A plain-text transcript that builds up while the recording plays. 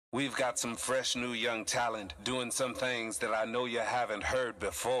We've got some fresh new young talent doing some things that I know you haven't heard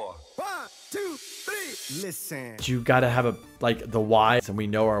before. 1, 2, 3, listen. You got to have the why, and we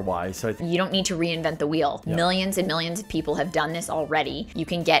know our why. So you don't need to reinvent the wheel. Yeah. Millions and millions of people have done this already. You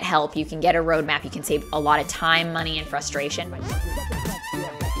can get help, you can get a roadmap, you can save a lot of time, money, and frustration.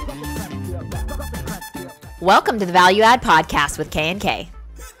 Welcome to the Value Add Podcast with K&K.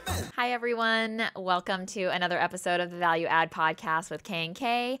 Hi everyone, welcome to another episode of the Value Add Podcast with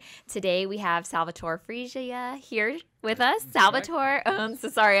K&K. Today we have Salvatore Friscia here with us. Salvatore, so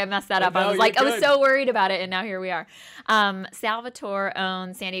sorry I messed that up. I was so worried about it, and now here we are. Salvatore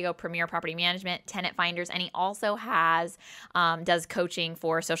owns San Diego Premier Property Management, Tenant Finders, and he also does coaching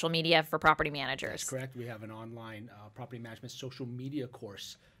for social media for property managers. That's correct. We have an online property management social media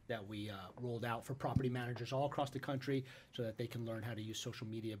course that we rolled out for property managers all across the country so that they can learn how to use social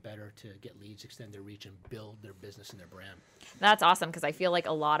media better to get leads, extend their reach, and build their business and their brand. That's awesome, because I feel like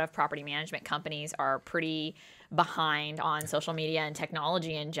a lot of property management companies are pretty behind on social media and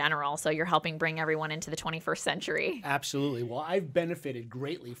technology in general, so you're helping bring everyone into the 21st century. Absolutely. Well, I've benefited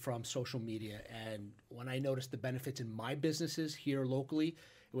greatly from social media, and when I noticed the benefits in my businesses here locally,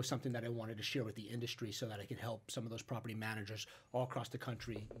 it was something that I wanted to share with the industry so that I could help some of those property managers all across the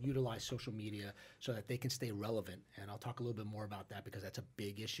country utilize social media so that they can stay relevant. And I'll talk a little bit more about that because that's a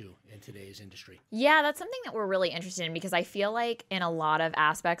big issue in today's industry. Yeah, that's something that we're really interested in, because I feel like in a lot of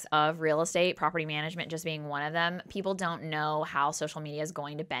aspects of real estate, property management just being one of them, people don't know how social media is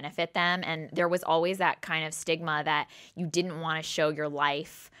going to benefit them. And there was always that kind of stigma that you didn't want to show your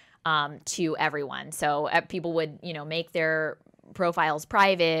life to everyone. So people would, make their profiles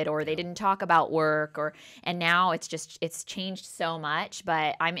private, or they didn't talk about work, and now it's changed so much.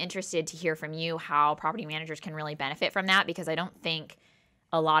 But I'm interested to hear from you how property managers can really benefit from that, because I don't think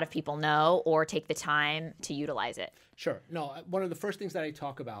a lot of people know or take the time to utilize it. Sure. No, one of the first things that I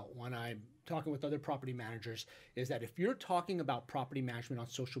talk about when I'm talking with other property managers is that if you're talking about property management on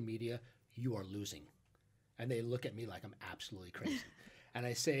social media, you are losing. And they look at me like I'm absolutely crazy. And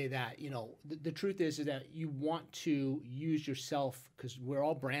I say that, the truth is that you want to use yourself, because we're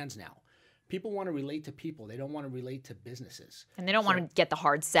all brands now. People want to relate to people. They don't want to relate to businesses. And they don't want to get the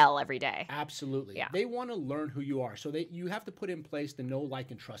hard sell every day. Absolutely. Yeah. They want to learn who you are. So you have to put in place the know,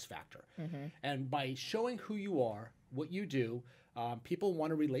 like, and trust factor. Mm-hmm. And by showing who you are, what you do, people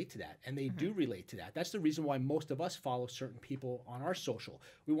want to relate to that, and they do relate to that. That's the reason why most of us follow certain people on our social.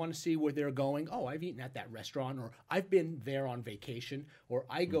 We want to see where they're going. Oh, I've eaten at that restaurant, or I've been there on vacation, or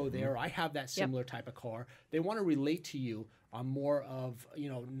I go there, I have that similar type of car. They want to relate to you on more of,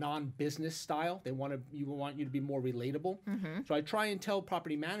 non-business style. They want you to be more relatable. So I try and tell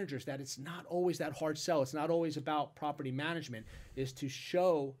property managers that it's not always that hard sell. It's not always about property management. Is to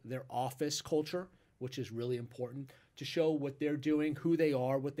show their office culture, which is really important, to show what they're doing, who they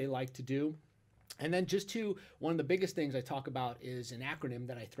are, what they like to do. And then one of the biggest things I talk about is an acronym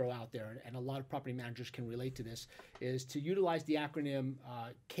that I throw out there, and a lot of property managers can relate to this, is to utilize the acronym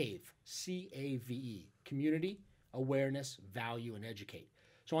CAVE, C-A-V-E, Community, Awareness, Value, and Educate.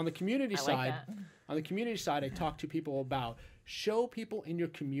 So on the community side, I talk to people about show people in your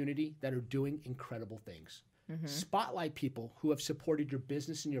community that are doing incredible things. Spotlight people who have supported your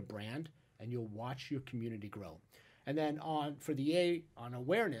business and your brand, and you'll watch your community grow. And then on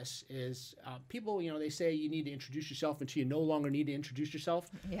awareness is people, they say you need to introduce yourself until you no longer need to introduce yourself.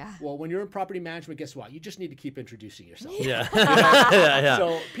 Yeah. Well, when you're in property management, guess what? You just need to keep introducing yourself. Yeah. Yeah.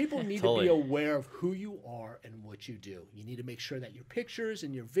 So people need to be aware of who you are and what you do. You need to make sure that your pictures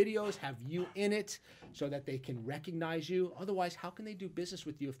and your videos have you in it so that they can recognize you. Otherwise, how can they do business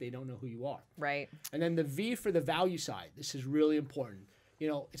with you if they don't know who you are? Right. And then the V for the value side. This is really important.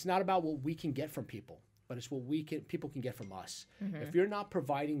 It's not about what we can get from people, but it's what people can get from us. If you're not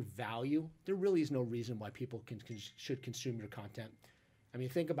providing value, there really is no reason why people should consume your content. I mean,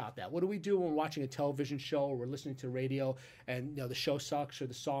 think about that. What do we do when we're watching a television show or we're listening to radio and the show sucks or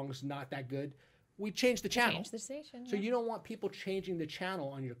the song's not that good? We change the channel. Change the station. So you don't want people changing the channel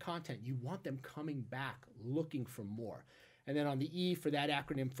on your content. You want them coming back looking for more. And then on the E for that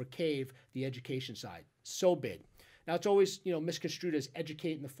acronym for CAVE, the education side. So big. Now, it's always, misconstrued as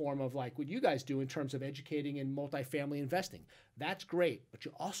educate in the form of like what you guys do in terms of educating in multifamily investing. That's great, but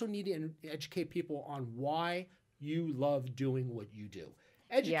you also need to educate people on why you love doing what you do.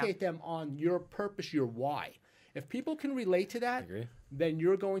 Educate them on your purpose, your why. If people can relate to that, then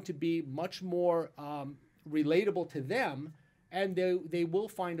you're going to be much more relatable to them, and they will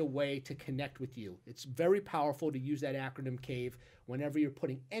find a way to connect with you. It's very powerful to use that acronym CAVE whenever you're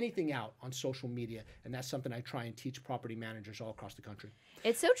putting anything out on social media, and that's something I try and teach property managers all across the country.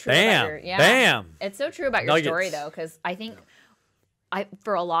 It's so true. Bam! About Bam! It's so true about your story, though, because I think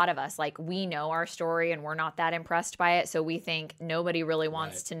for a lot of us, like, we know our story and we're not that impressed by it. So we think nobody really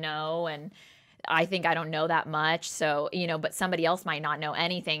wants to know. And I think I don't know that much. So, but somebody else might not know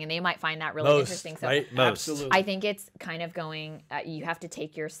anything and they might find that really interesting. So Absolutely. I think it's kind of going, you have to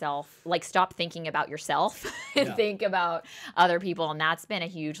take yourself, like, stop thinking about yourself and think about other people. And that's been a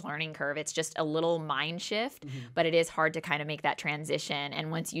huge learning curve. It's just a little mind shift, but it is hard to kind of make that transition. And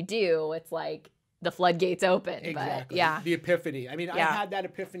once you do, it's like the floodgates open. Exactly. But, The epiphany. I mean, I had that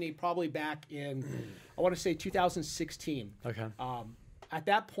epiphany probably back in, I want to say 2016. Okay. At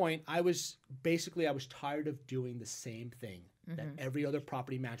that point, I was tired of doing the same thing that every other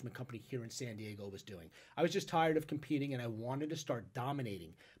property management company here in San Diego was doing. I was just tired of competing and I wanted to start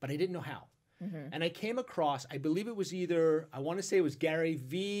dominating, but I didn't know how. And I came across, I believe it was either, I want to say it was Gary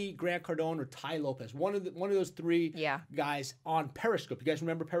V, Grant Cardone, or Ty Lopez, one of those three guys on Periscope. You guys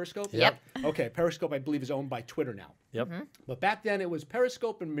remember Periscope? Yep. Okay, Periscope I believe is owned by Twitter now. Yep. But back then it was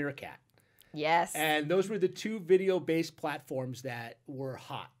Periscope and Meerkat. yes. And those were the two video-based platforms that were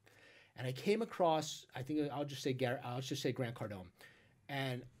hot. And I came across, I think I'll just say Grant Cardone.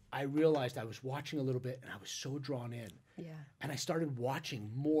 And I realized I was watching a little bit and I was so drawn in. Yeah. And I started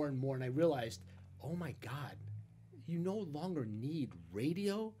watching more and more and I realized, oh my God, you no longer need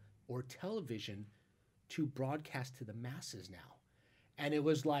radio or television to broadcast to the masses now. And it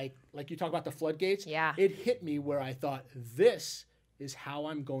was like you talk about the floodgates. Yeah. It hit me where I thought, this is how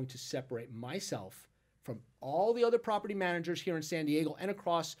I'm going to separate myself from all the other property managers here in San Diego and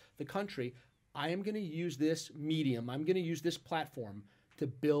across the country. I am going to use this medium. I'm going to use this platform to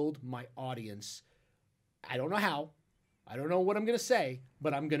build my audience. I don't know how. I don't know what I'm going to say,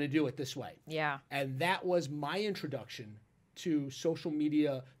 but I'm going to do it this way. Yeah. And that was my introduction to social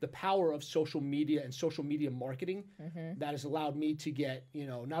media, the power of social media and social media marketing that has allowed me to get,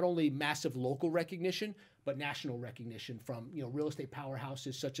 not only massive local recognition, but national recognition from, real estate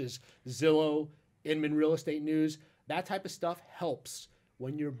powerhouses such as Zillow, Inman Real Estate News. That type of stuff helps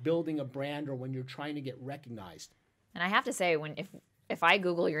when you're building a brand or when you're trying to get recognized. And I have to say, if I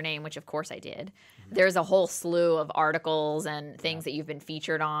Google your name, which of course I did, there's a whole slew of articles and things that you've been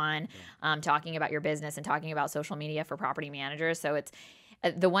featured on, talking about your business and talking about social media for property managers. So it's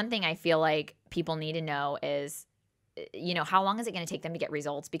the one thing I feel like people need to know is, how long is it going to take them to get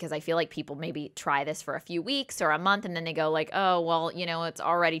results? Because I feel like people maybe try this for a few weeks or a month and then they go like, oh, well, it's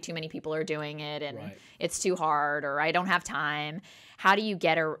already too many people are doing it and it's too hard or I don't have time. How do you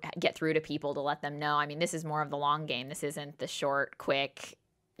get through to people to let them know? I mean, this is more of the long game. This isn't the short, quick,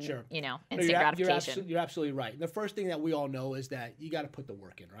 instant gratification. You're absolutely right. And the first thing that we all know is that you got to put the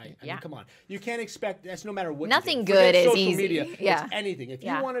work in, right? I mean, come on. You can't expect, that's no matter what. Nothing good is social easy. Media, Yeah. It's anything. If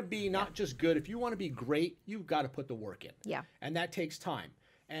you want to be not just good, if you want to be great, you've got to put the work in. Yeah. And that takes time.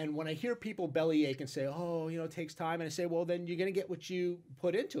 And when I hear people bellyache and say, oh, it takes time, and I say, well, then you're going to get what you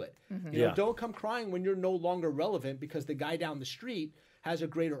put into it. Don't come crying when you're no longer relevant because the guy down the street has a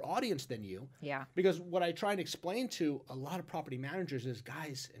greater audience than you. Yeah. Because what I try and explain to a lot of property managers is,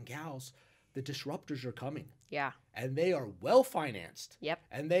 guys and gals, the disruptors are coming. Yeah. And they are well-financed. Yep.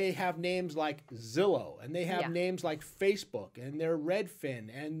 And they have names like Zillow, and they have names like Facebook, and they're Redfin,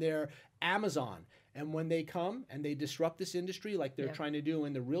 and they're Amazon. And when they come and they disrupt this industry like they're trying to do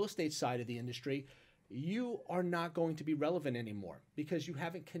in the real estate side of the industry, you are not going to be relevant anymore because you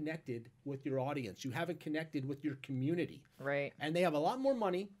haven't connected with your audience. You haven't connected with your community. Right. And they have a lot more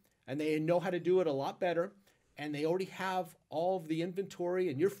money, and they know how to do it a lot better, and they already have all of the inventory,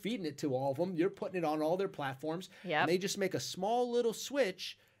 and you're feeding it to all of them. You're putting it on all their platforms. Yep. And they just make a small little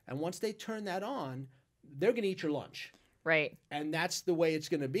switch, and once they turn that on, they're going to eat your lunch. Right. And that's the way it's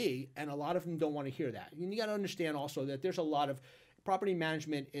going to be, and a lot of them don't want to hear that. And you got to understand also that there's a lot of property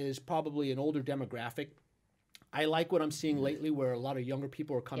management is probably an older demographic. I like what I'm seeing lately where a lot of younger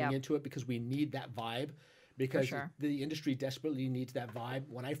people are coming into it because we need that vibe, because the industry desperately needs that vibe.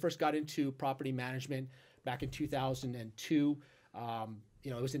 When I first got into property management back in 2002,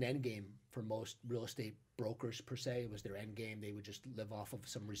 it was an end game for most real estate brokers per se. It was their end game. They would just live off of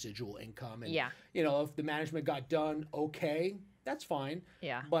some residual income. And, if the management got done okay, that's fine.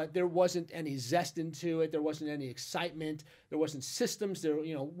 Yeah. But there wasn't any zest into it. There wasn't any excitement. There wasn't systems.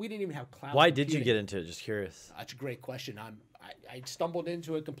 We didn't even have cloud. Why did you get into it? Just curious. That's a great question. I stumbled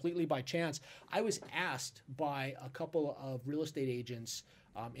into it completely by chance. I was asked by a couple of real estate agents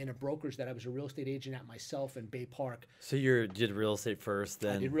in a brokerage that I was a real estate agent at myself in Bay Park. So you did real estate first,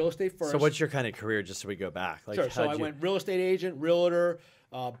 then? I did real estate first. So what's your kind of career, just so we go back? Sure. So I went real estate agent, realtor,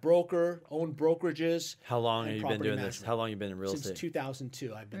 broker, owned brokerages. How long have you been doing this? How long have you been in real estate? Since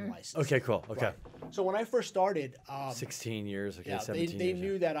 2002, I've been licensed. Okay, cool. Okay. Right. So when I first started, 16 years. Okay, 17 years. They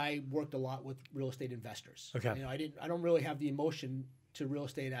knew that I worked a lot with real estate investors. Okay. I don't really have the emotion to real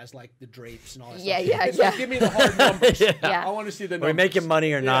estate as like the drapes and all that Yeah, stuff. yeah, It's yeah. like, give me the hard numbers. Yeah. I want to see the Are numbers. we making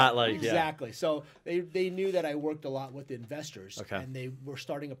money or not? Like, exactly. So they knew that I worked a lot with investors, Okay. and they were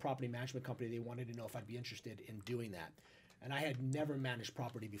starting a property management company. They wanted to know if I'd be interested in doing that. And I had never managed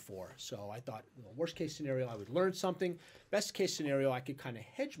property before. So I thought, worst case scenario, I would learn something. Best case scenario, I could kind of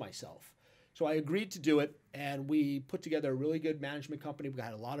hedge myself. So I agreed to do it, and we put together a really good management company. We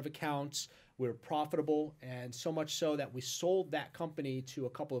had a lot of accounts. We were profitable, and so much so that we sold that company to a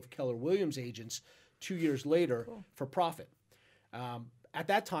couple of Keller Williams agents 2 years later for profit. At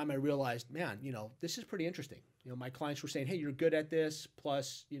that time, I realized, man, this is pretty interesting. My clients were saying, hey, you're good at this.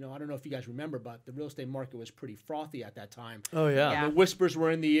 Plus, I don't know if you guys remember, but the real estate market was pretty frothy at that time. Oh, yeah. The whispers were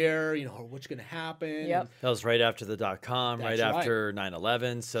in the air, what's going to happen. Yep. That was right after the .com, right That's right. after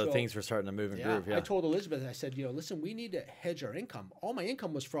 9/11. So things were starting to move and groove. Yeah. I told Elizabeth, I said, listen, we need to hedge our income. All my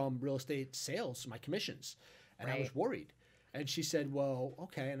income was from real estate sales, my commissions. And I was worried. And she said, well,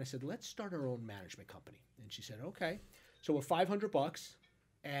 okay. And I said, let's start our own management company. And she said, okay. So with $500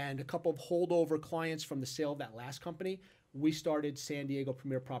 and a couple of holdover clients from the sale of that last company, we started San Diego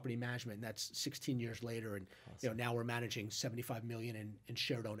Premier Property Management, and that's 16 years later. And now we're managing $75 million in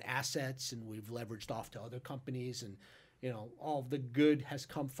shared owned assets, and we've leveraged off to other companies, and all of the good has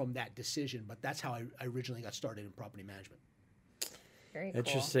come from that decision. But that's how I originally got started in property management. Very cool.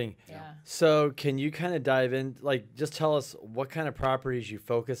 Interesting. Yeah. So can you kind of dive in, like, just tell us what kind of properties you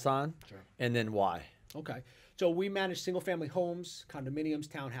focus on, and then why? Okay. So we manage single-family homes, condominiums,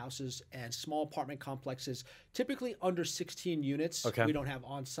 townhouses, and small apartment complexes, typically under 16 units. Okay. We don't have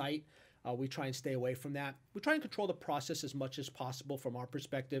on-site. We try and stay away from that. We try and control the process as much as possible from our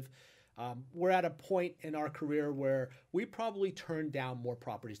perspective. We're at a point in our career where we probably turn down more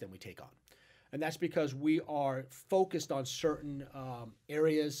properties than we take on. And that's because we are focused on certain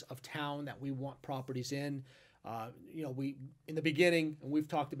areas of town that we want properties in. We in the beginning, and we've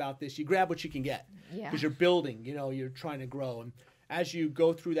talked about this, you grab what you can get because you're building, you're trying to grow. And as you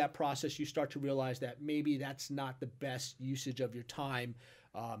go through that process, you start to realize that maybe that's not the best usage of your time,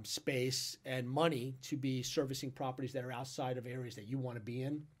 space, and money to be servicing properties that are outside of areas that you want to be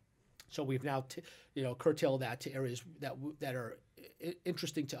in. So we've now, curtailed that to areas that are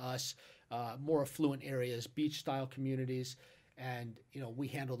interesting to us, more affluent areas, beach-style communities, and we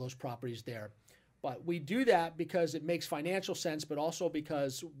handle those properties there. But we do that because it makes financial sense, but also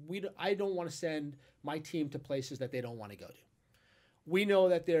because I don't want to send my team to places that they don't want to go to. We know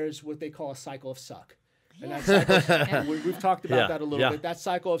that there's what they call a cycle of suck. And that cycle, we've talked about that a little bit. That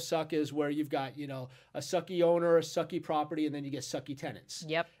cycle of suck is where you've got, a sucky owner, a sucky property, and then you get sucky tenants.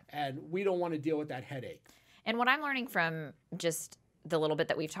 Yep. And we don't want to deal with that headache. And what I'm learning from just the little bit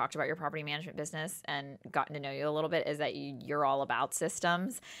that we've talked about your property management business and gotten to know you a little bit is that you're all about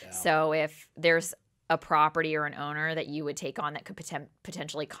systems. Yeah. So if there's a property or an owner that you would take on that could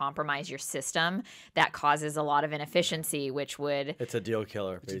potentially compromise your system, that causes a lot of inefficiency, which would... It's a deal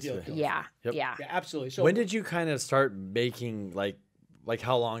killer, basically. A deal killer. Yeah, yep. Yeah. Yeah, absolutely. So when did you kind of start making, like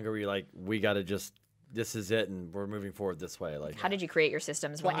how long are we like, we got to just... this is it, and we're moving forward this way. Like, how did you create your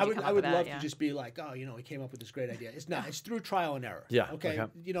systems? Well, When did you come I would up with love that? to just be like, we came up with this great idea. It's not. It's through trial and error. Yeah. Okay.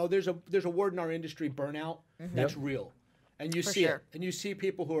 Okay. There's a word in our industry, burnout. That's real, and you see it, and you see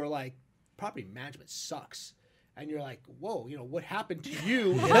people who are like, property management sucks, and you're like, whoa, what happened to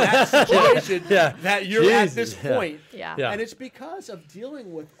you in that situation that you're at this point? Yeah. And it's because of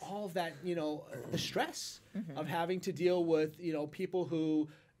dealing with all of that, the stress of having to deal with, people who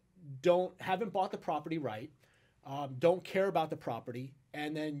haven't bought the property right, don't care about the property,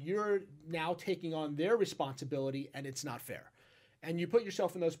 and then you're now taking on their responsibility, and it's not fair. And you put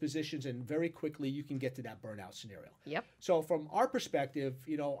yourself in those positions, and very quickly you can get to that burnout scenario. Yep. So from our perspective,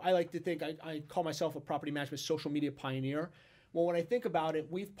 I like to think I call myself a property management social media pioneer. Well, when I think about it,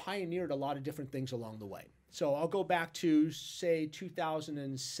 we've pioneered a lot of different things along the way. So I'll go back to, say,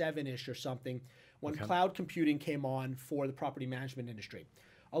 2007-ish or something, when cloud computing came on for the property management industry.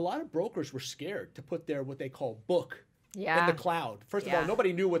 A lot of brokers were scared to put their what they call book in the cloud. First of all,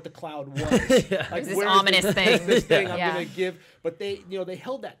 nobody knew what the cloud was. Like, this ominous thing. This thing I'm going to give, but they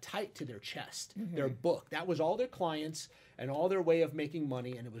held that tight to their chest. Their book. That was all their clients and all their way of making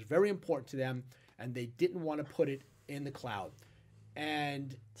money, and it was very important to them. And they didn't want to put it in the cloud.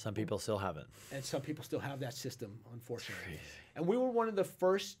 And some people still haven't. And some people still have that system, unfortunately. Crazy. And we were one of the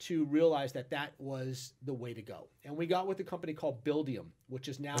first to realize that was the way to go. And we got with a company called Buildium, which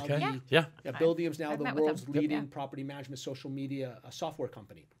is now Buildium's now the world's leading property management social media software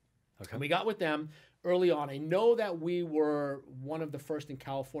company. Okay. And we got with them early on. I know that we were one of the first in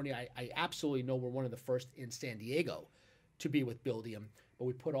California. I absolutely know we're one of the first in San Diego to be with Buildium. But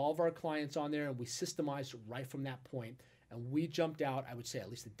we put all of our clients on there, and we systemized right from that point. And we jumped out, I would say, at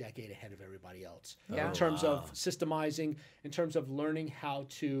least a decade ahead of everybody else. Yeah. In terms of systemizing, in terms of learning how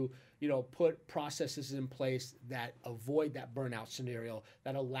to, put processes in place that avoid that burnout scenario,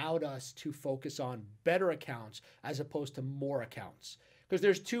 that allowed us to focus on better accounts as opposed to more accounts. Because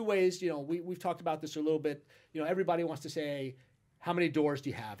there's two ways, we've talked about this a little bit. Everybody wants to say, how many doors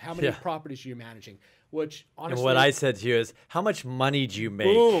do you have? How many properties are you managing? Which honestly, and what I said to you is, how much money do you make?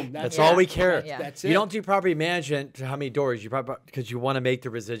 Boom, that's all we care. That's You it. don't do property management to how many doors, because you want to make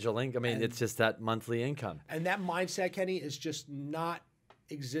the residual income. I mean, it's just that monthly income. And that mindset, Kenny, is just not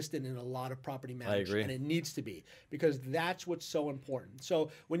existent in a lot of property managers. agree. And it needs to be, because that's what's so important. So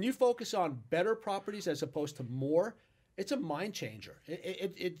when you focus on better properties as opposed to more, it's a mind changer.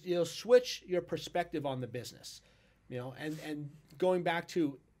 It'll switch your perspective on the business. And going back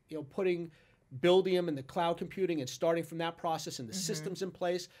to, putting Buildium and the cloud computing and starting from that process and the systems in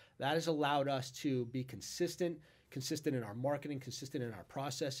place, that has allowed us to be consistent in our marketing, consistent in our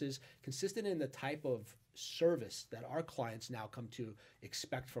processes, consistent in the type of service that our clients now come to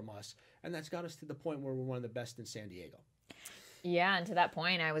expect from us. And that's got us to the point where we're one of the best in San Diego. Yeah, and to that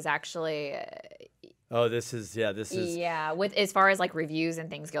point, I was actually This is with as far as like reviews and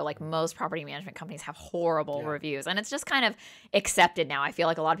things go, like most property management companies have horrible reviews, and it's just kind of accepted now. I feel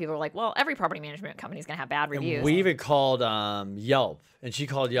like a lot of people are like, well, every property management company is going to have bad reviews. And we even called Yelp, and she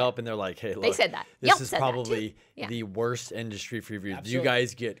called Yelp, and they're like, hey, look, They said that. this Yelp is said that, too. probably Yeah. the worst industry for reviews. You Absolutely.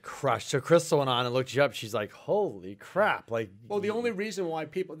 guys get crushed. So Crystal went on and looked you up. She's like, holy crap. Like, Well, the only reason why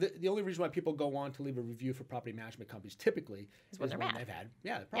people go on to leave a review for property management companies typically is when they're mad. they've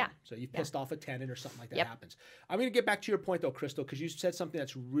had a problem. So you pissed off a tenant or something like that Yep. happens. I'm going to get back to your point though, Crystal, because you said something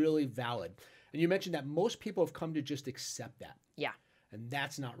that's really valid, and you mentioned that most people have come to just accept that, Yeah. and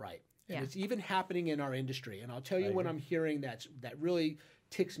that's not right. And Yeah. it's even happening in our industry. And I'll tell you when I'm hearing that really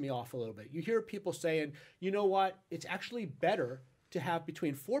ticks me off a little bit. You hear people saying, you know what, it's actually better to have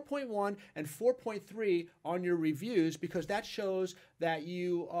between 4.1 and 4.3 on your reviews, because that shows that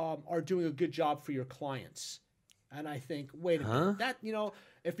you are doing a good job for your clients. And I think, wait a minute, that,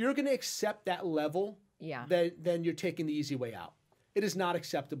 if you're going to accept that level, Yeah. then you're taking the easy way out. It is not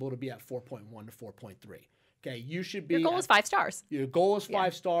acceptable to be at 4.1 to 4.3. Okay, you should be. Your goal is 5 stars. Your goal is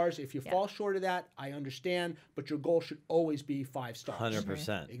 5 stars. If you fall short of that, I understand, but your goal should always be 5 stars.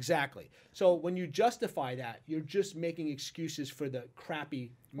 100%. Exactly. So when you justify that, you're just making excuses for the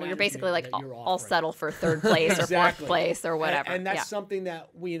crappy. Well, you're basically like, that you're I'll offering. settle for 3rd place or 4th place or whatever. And that's yeah. something that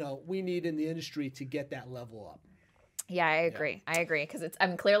we need in the industry to get that level up. Yeah, I agree. I agree, because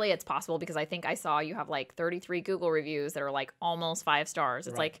clearly it's possible, because I think I saw you have like 33 Google reviews that are like almost 5 stars.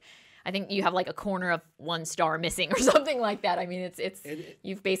 It's like, I think you have like a corner of 1 star missing or something like that. I mean,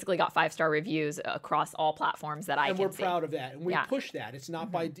 you've basically got 5-star reviews across all platforms that I can see. And we're proud of that, and we Yeah. push that. It's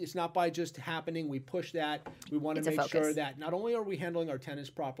not by just happening. We push that. We want to It's a make sure focus. that not only are we handling our tenants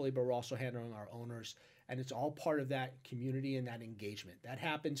properly, but we're also handling our owners. And it's all part of that community and that engagement. That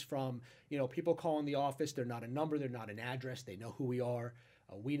happens from, people calling the office. They're not a number. They're not an address. They know who we are.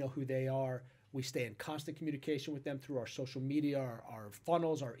 We know who they are. We stay in constant communication with them through our social media, our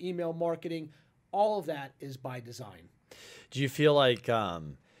funnels, our email marketing. All of that is by design. do you feel like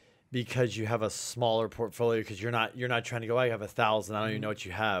because you have a smaller portfolio, because you're not trying to go, I have 1,000, I don't even know what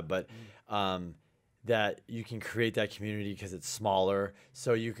you have, but that you can create that community because it's smaller.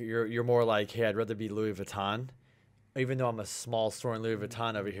 So you're more like, hey, I'd rather be Louis Vuitton, even though I'm a small store in Louis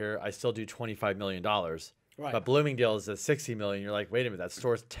Vuitton over here. I still do $25 million. Right. But Bloomingdale's at 60 million. You're like, wait a minute, that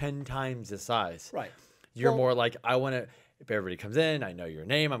store's 10 times the size. Right. You're Well- more like, I want to. If everybody comes in, I know your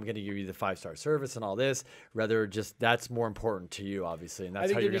name. I'm going to give you the 5-star service and all this. Rather, just that's more important to you, obviously, and I that's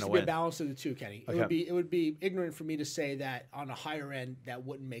think how there you're needs going to to be a win. balance of the two, Kenny. Okay. It would be ignorant for me to say that on a higher end that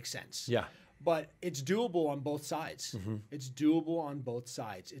wouldn't make sense. Yeah. But it's doable on both sides. It's doable on both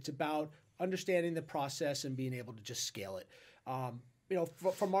sides. It's about understanding the process and being able to just scale it.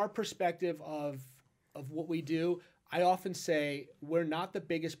 From our perspective of what we do, I often say we're not the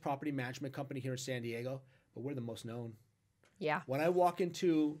biggest property management company here in San Diego, but we're the most known. Yeah. When I walk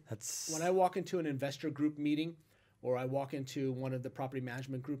into That's an investor group meeting, or I walk into one of the property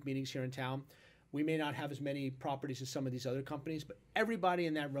management group meetings here in town, we may not have as many properties as some of these other companies, but everybody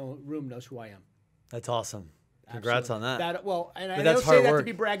in that room knows who I am. that's awesome. Congrats on that. And I But don't that's say hard that work.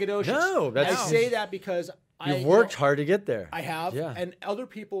 to be braggadocious. No, I that's- say that because You've worked hard to get there. I have, Yeah. and other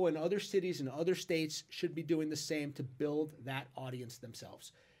people in other cities and other states should be doing the same to build that audience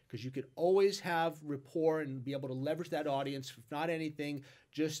themselves. Because you could always have rapport and be able to leverage that audience, if not anything,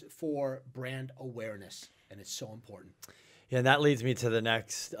 just for brand awareness. And it's so important. Yeah, and that leads me to the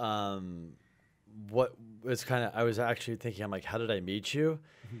next. What was I was actually thinking, I'm like, how did I meet you?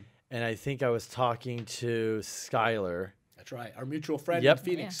 And I think I was talking to Skylar, That's right. Our mutual friend Yep. in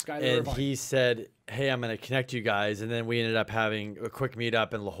Phoenix, Skylar And Irvine. he said, hey, I'm going to connect you guys. And then we ended up having a quick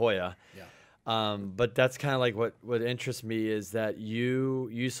meetup in La Jolla. Yeah. But that's kind of like what interests me is that you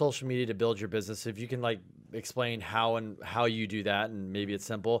use social media to build your business. If you can like explain how you do that, and maybe it's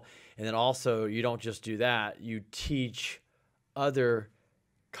simple. And then also you don't just do that, you teach other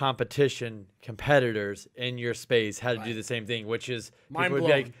competitors in your space how to do the same thing, which is Mind people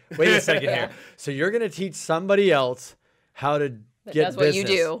would be blown. like, wait a second here. So you're going to teach somebody else how to get That's what you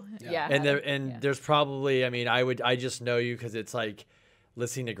business. do. Yeah. And there's probably, I mean, I just know you because it's like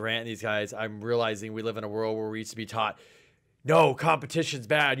listening to Grant and these guys, I'm realizing we live in a world where we used to be taught, no, competition's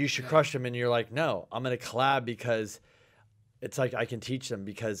bad, you should crush them. And you're like, no, I'm going to collab because it's like I can teach them,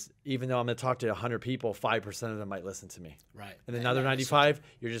 because even though I'm going to talk to 100 people, 5% of them might listen to me. Right. And then another 95,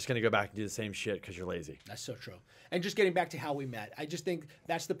 you're just going to go back and do the same shit because you're lazy. That's so true. And just getting back to how we met, I just think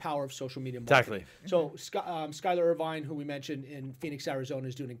that's the power of social media marketing. Exactly. So Skylar Irvine, who we mentioned in Phoenix, Arizona,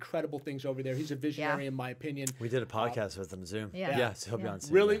 is doing incredible things over there. He's a visionary, in my opinion. We did a podcast with him, Zoom. Yeah. So he'll be on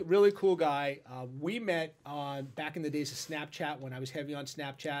soon. Really cool guy. We met back in the days of Snapchat when I was heavy on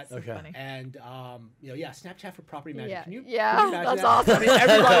Snapchat. Okay. Funny. And Snapchat for property management. Yeah. Can you Yeah, imagine that's that? awesome. I mean,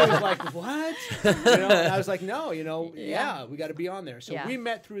 everybody was like, "What?" And I was like, "No, we got to be on there." So we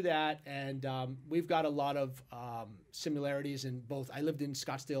met through that, and we've got a lot of similarities in both. I lived in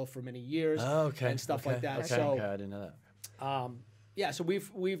Scottsdale for many years, and stuff like that. So I didn't know that. so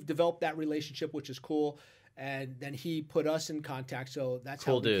we've developed that relationship, which is cool. And then he put us in contact, so that's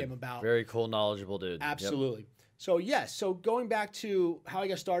how it came about. Very cool, knowledgeable dude. Absolutely. So yes, so going back to how I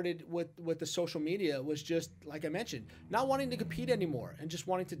got started with the social media was just like I mentioned, not wanting to compete anymore and just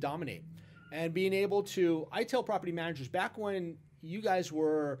wanting to dominate, and being able to. I tell property managers, back when you guys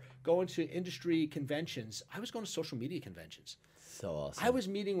were going to industry conventions, I was going to social media conventions. So awesome. I was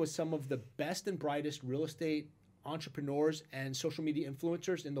meeting with some of the best and brightest real estate entrepreneurs and social media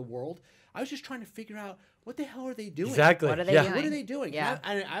influencers in the world. I was just trying to figure out what the hell are they doing? Exactly. What are they doing? What are they doing? Yeah.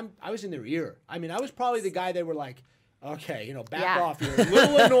 And I was in their ear. I mean, I was probably the guy they were like, okay, back Yeah. off. You're a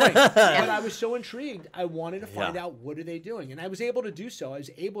little annoying. But I was so intrigued. I wanted to find out what are they doing. And I was able to do so. I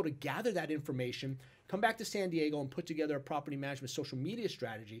was able to gather that information, come back to San Diego and put together a property management social media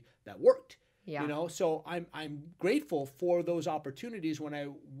strategy that worked. Yeah. So I'm grateful for those opportunities when I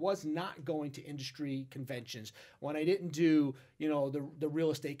was not going to industry conventions, when I didn't do, the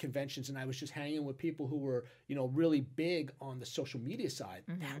real estate conventions, and I was just hanging with people who were, really big on the social media side.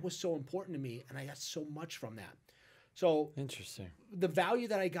 That was so important to me, and I got so much from that. So Interesting. the value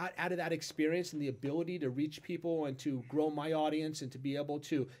that I got out of that experience and the ability to reach people and to grow my audience and to be able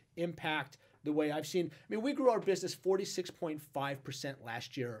to impact the way I've seen. I mean, we grew our business 46.5%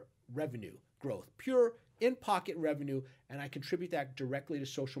 last year revenue growth, pure in-pocket revenue, and I contribute that directly to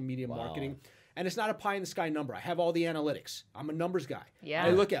social media marketing. And it's not a pie in the sky number. I have all the analytics. I'm a numbers guy. Yeah.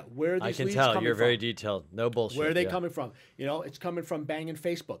 I look at where these I leads can coming tell from. you're very detailed. No bullshit. Where are they coming from? It's coming from banging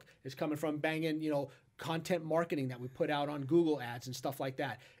Facebook. It's coming from banging, content marketing that we put out on Google ads and stuff like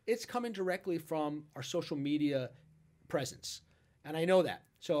that. It's coming directly from our social media presence. And I know that.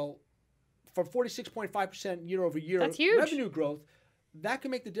 So for 46.5% year over year That's huge. revenue growth, that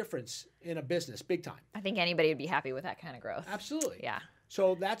can make the difference in a business big time. I think anybody would be happy with that kind of growth. Absolutely. Yeah.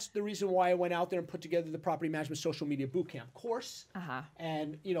 So that's the reason why I went out there and put together the Property Management Social Media Bootcamp course,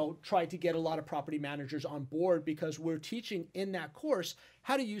 and tried to get a lot of property managers on board, because we're teaching in that course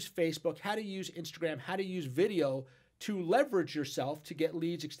how to use Facebook, how to use Instagram, how to use video to leverage yourself to get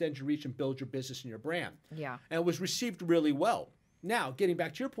leads, extend your reach, and build your business and your brand. Yeah. And it was received really well. Now, getting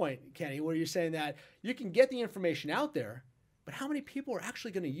back to your point, Kenny, where you're saying that you can get the information out there, but how many people are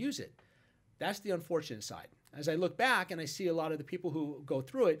actually going to use it? That's the unfortunate side. As I look back and I see a lot of the people who go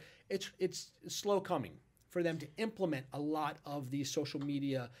through it, it's slow coming for them to implement a lot of these social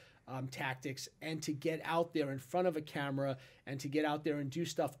media tactics and to get out there in front of a camera and to get out there and do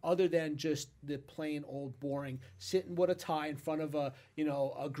stuff other than just the plain old boring sitting with a tie in front of a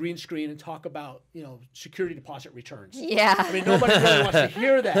green screen and talk about security deposit returns. Yeah. I mean, nobody really wants to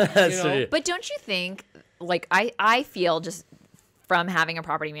hear that. But don't you think, like, I feel just from having a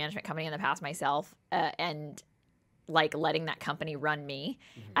property management company in the past myself, and like letting that company run me,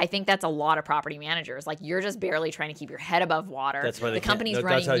 I think that's a lot of property managers. Like, you're just barely trying to keep your head above water. That's why the company's that's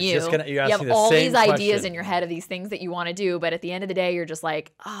running you. You have the all same these ideas question. in your head of these things that you want to do, but at the end of the day, you're just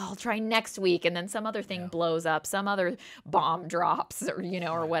like, oh, I'll try next week, and then some other thing blows up, some other bomb drops, or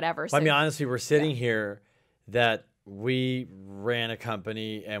or whatever. So, I mean, honestly, we're sitting here that we ran a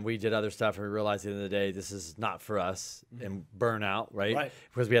company and we did other stuff, and we realized at the end of the day, this is not for us, and burnout, right?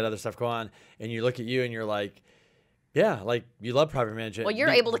 Because we had other stuff going on. And you look at you and you're like, Yeah, like you love private management. Well, you're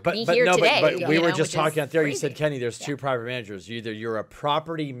able to be here today, But we you were know, just which talking is out there. You crazy. said, Kenny, there's two private managers. Either you're a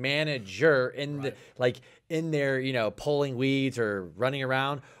property manager in the like in there, you know, pulling weeds or running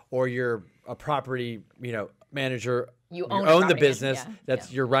around, or you're a property, you know, manager. You own own a the property business. management,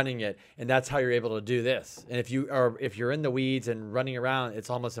 That's you're running it, and that's how you're able to do this. And if you're in the weeds and running around, it's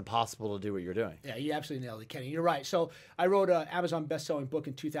almost impossible to do what you're doing. Yeah, you absolutely nailed it, Kenny. You're right. So I wrote an Amazon best-selling book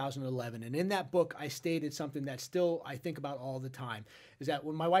in 2011, and in that book, I stated something that still I think about all the time, is that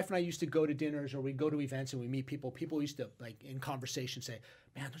when my wife and I used to go to dinners or we go to events and we meet people, people used to, like, in conversation say,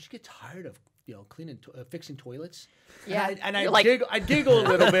 man, don't you get tired of, you know, fixing toilets? Yeah. And You're like, I'd giggle a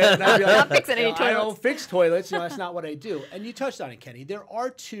little bit. And I'd be like, not fixing any I toilets. don't fix toilets. You know, that's not what I do. And you touched on it, Kenny. There are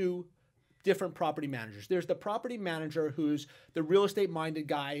two different property managers. There's the property manager who's the real estate minded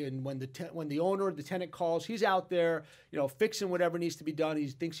guy, and when the owner or the tenant calls, he's out there, you know, fixing whatever needs to be done. He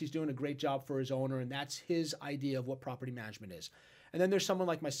thinks he's doing a great job for his owner, and that's his idea of what property management is. And then there's someone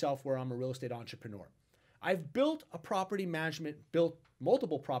like myself where I'm a real estate entrepreneur. I've built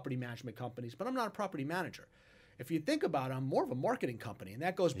multiple property management companies, but I'm not a property manager. If you think about it, I'm more of a marketing company, and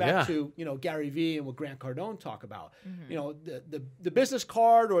that goes back to, you know, Gary Vee and what Grant Cardone talk about. You know, the business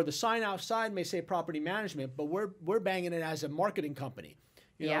card or the sign outside may say property management, but we're banging it as a marketing company.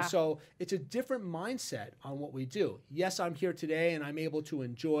 You know, so it's a different mindset on what we do. Yes, I'm here today and I'm able to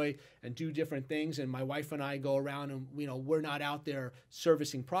enjoy and do different things. And my wife and I go around and, you know, we're not out there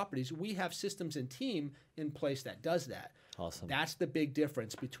servicing properties. We have systems and team in place that does that. Awesome. That's the big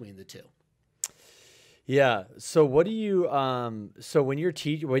difference between the two. Yeah. So what do you so when you're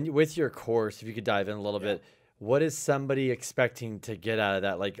with your course, if you could dive in a little bit, what is somebody expecting to get out of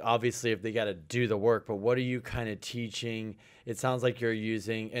that? Like, obviously if they got to do the work, but what are you kind of teaching? It sounds like you're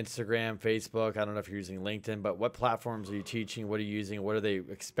using Instagram, Facebook. I don't know if you're using LinkedIn, but what platforms are you teaching? What are you using? What are they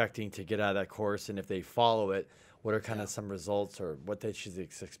expecting to get out of that course? And if they follow it, what are kind of some results or what they should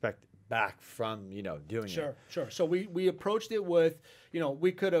expect back from, you know, doing it? Sure. So we approached it with, you know,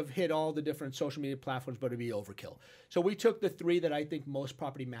 we could have hit all the different social media platforms, but it'd be overkill. So we took the three that I think most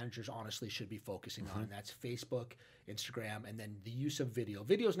property managers honestly should be focusing on. And that's Facebook, Instagram, and then the use of video.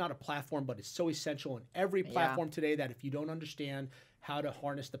 Video is not a platform, but it's so essential in every platform today that if you don't understand how to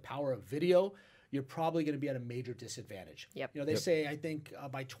harness the power of video, you're probably going to be at a major disadvantage. You know, they say, I think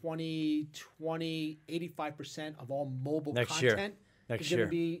by 2020, 85% of all mobile content Next is going year, to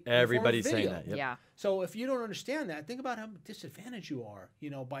be everybody's video. saying that. Yeah. So if you don't understand that, think about how disadvantaged you are, you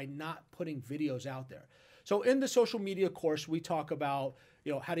know, by not putting videos out there. So in the social media course, we talk about,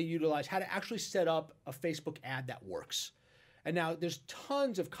 you know, how to actually set up a Facebook ad that works. And now there's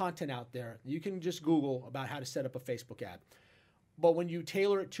tons of content out there. You can just Google about how to set up a Facebook ad. But when you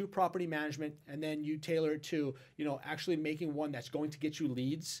tailor it to property management and then you tailor it to, you know, actually making one that's going to get you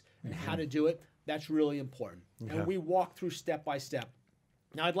leads and how to do it, that's really important. And we walk through step by step.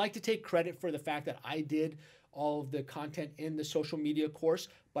 Now, I'd like to take credit for the fact that I did all of the content in the social media course,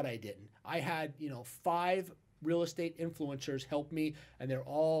 but I didn't. I had, you know, 5 real estate influencers help me, and they're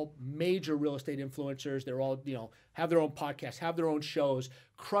all major real estate influencers. They're all, you know, have their own podcasts, have their own shows,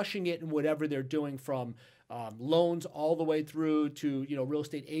 crushing it in whatever they're doing, from loans all the way through to, you know, real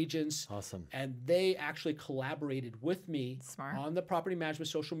estate agents. Awesome. And they actually collaborated with me on the property management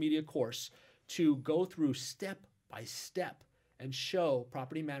social media course to go through step by step and show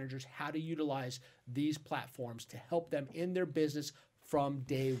property managers how to utilize these platforms to help them in their business from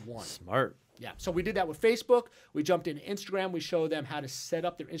day one. Smart. Yeah. So we did that with Facebook. We jumped into Instagram. We showed them how to set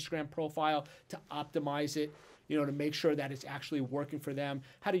up their Instagram profile to optimize it, you know, to make sure that it's actually working for them,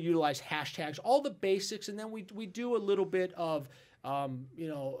 how to utilize hashtags, all the basics. And then we do a little bit of, you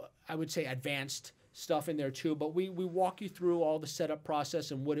know, I would say advanced stuff in there too, but we walk you through all the setup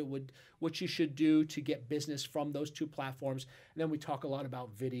process and what you should do to get business from those two platforms. And then we talk a lot about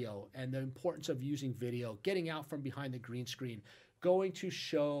video and the importance of using video, getting out from behind the green screen, going to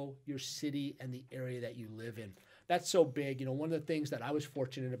show your city and the area that you live in. That's so big. You know, one of the things that I was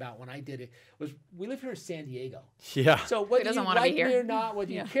fortunate about when I did it was we live here in San Diego. Yeah. So whether you like me or not,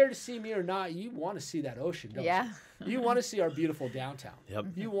 whether you care to see me or not, you want to see that ocean, don't you? You want to see our beautiful downtown. Yep.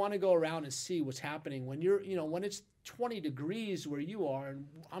 You want to go around and see what's happening when you're, you know, when it's 20 degrees where you are and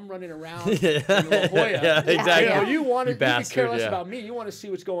I'm running around in La Jolla. Yeah, exactly. You know, you can care less yeah. about me. You want to see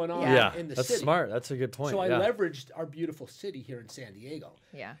what's going on in the that's city. smart. That's a good point. So I leveraged our beautiful city here in San Diego.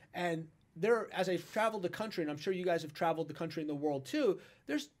 Yeah. And there, as I've traveled the country, and I'm sure you guys have traveled the country and the world too,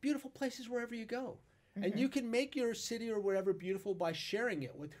 there's beautiful places wherever you go. And you can make your city or wherever beautiful by sharing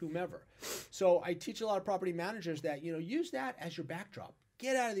it with whomever. So I teach a lot of property managers that, you know, use that as your backdrop.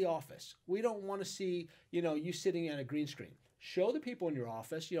 Get out of the office. We don't want to see, you know, you sitting on a green screen. Show the people in your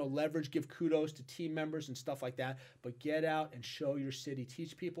office, leverage, give kudos to team members and stuff like that, but get out and show your city.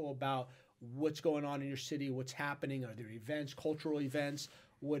 Teach people about what's going on in your city, what's happening, are there events, cultural events,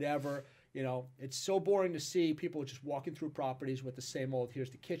 whatever. It's so boring to see people just walking through properties with the same old, here's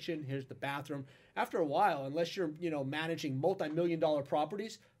the kitchen, here's the bathroom. After a while, unless you're, managing multi-million-dollar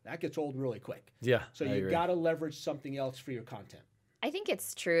properties, that gets old really quick. Yeah. So you got to leverage something else for your content. I think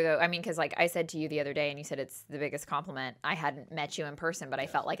it's true, though. I mean, because like I said to you the other day, and you said it's the biggest compliment. I hadn't met you in person, but I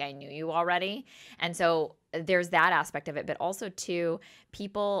felt like I knew you already. And so there's that aspect of it. But also, too,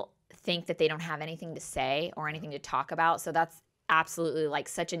 people think that they don't have anything to say or anything to talk about. So that's absolutely like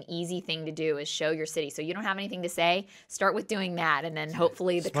such an easy thing to do is show your city. So you don't have anything to say, start with doing that. And then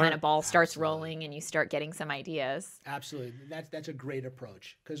hopefully the kind of ball starts rolling and you start getting some ideas. Absolutely. That's a great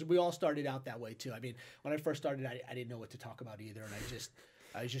approach because we all started out that way too. I mean, when I first started, I didn't know what to talk about either. And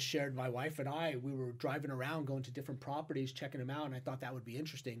I just shared, my wife and we were driving around, going to different properties, checking them out. And I thought that would be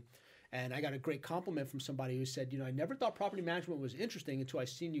interesting. And I got a great compliment from somebody who said, I never thought property management was interesting until I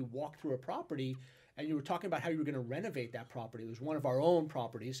seen you walk through a property and you were talking about how you were going to renovate that property. It was one of our own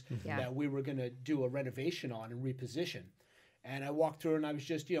properties that we were going to do a renovation on and reposition. And I walked through and I was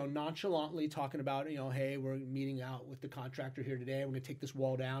just, nonchalantly talking about, hey, we're meeting out with the contractor here today. We're going to take this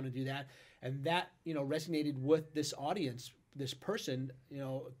wall down and do that. And that, resonated with this audience, this person,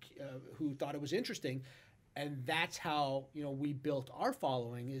 who thought it was interesting. And that's how, we built our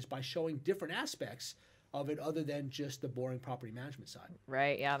following, is by showing different aspects of it other than just the boring property management side.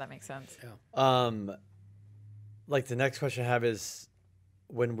 Right. Yeah, that makes sense. Yeah. Like the next question I have is,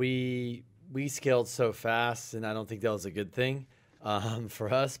 when we scaled so fast, and I don't think that was a good thing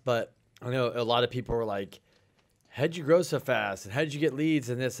for us, but I know a lot of people were like, how'd you grow so fast? And how did you get leads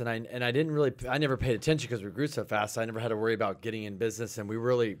and this? And I never paid attention because we grew so fast. So I never had to worry about getting in business. And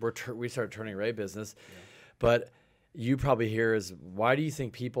we started turning Ray business. Yeah. But you probably hear is, why do you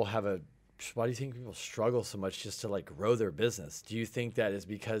think people struggle so much just to like grow their business? Do you think that is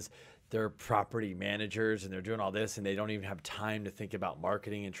because they're property managers and they're doing all this and they don't even have time to think about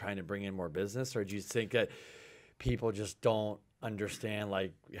marketing and trying to bring in more business? Or do you think that people just don't understand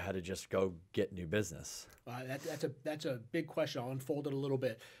like how to just go get new business? That's a big question. I'll unfold it a little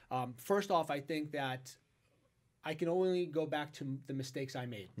bit. First off, I think that I can only go back to the mistakes I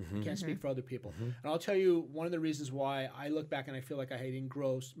made. I can't speak for other people. And I'll tell you one of the reasons why I look back and I feel like I didn't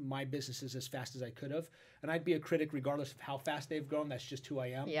grow my businesses as fast as I could have, and I'd be a critic regardless of how fast they've grown, that's just who I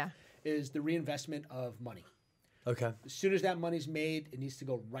am, is the reinvestment of money. Okay. As soon as that money's made, it needs to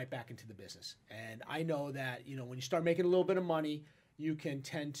go right back into the business. And I know that, when you start making a little bit of money, you can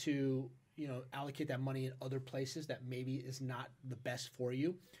tend to, allocate that money in other places that maybe is not the best for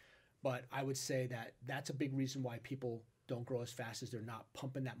you. But I would say that that's a big reason why people don't grow as fast, as they're not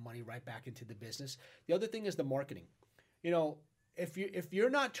pumping that money right back into the business. The other thing is the marketing. If you're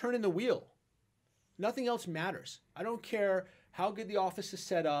not turning the wheel, nothing else matters. I don't care how good the office is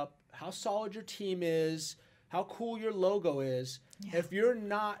set up, how solid your team is, how cool your logo is. Yeah. If you're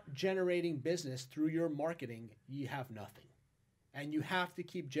not generating business through your marketing, you have nothing. And you have to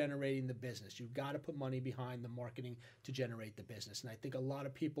keep generating the business. You've got to put money behind the marketing to generate the business. And I think a lot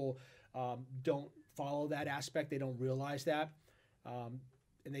of people don't follow that aspect. They don't realize that. And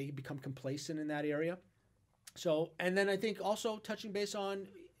they become complacent in that area. So, and then I think also touching base on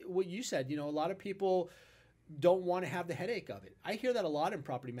what you said, a lot of people don't want to have the headache of it. I hear that a lot in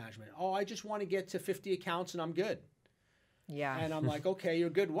property management. Oh, I just want to get to 50 accounts and I'm good. Yeah. And I'm like, okay, you're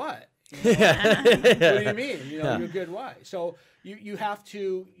good what? What do you mean? You're good why? So you have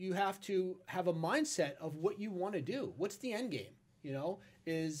to have a mindset of what you want to do. What's the end game?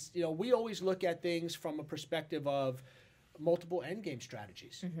 We always look at things from a perspective of multiple end game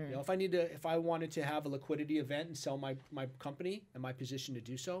strategies. If I wanted to have a liquidity event and sell my company, am I positioned to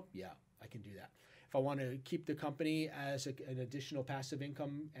do so? Yeah, I can do that. If I want to keep the company as an additional passive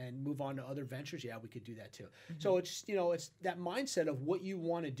income and move on to other ventures, yeah, we could do that too. So it's it's that mindset of what you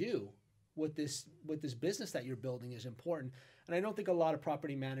want to do with this business that you're building is important. And I don't think a lot of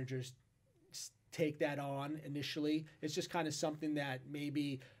property managers take that on initially. It's just kind of something that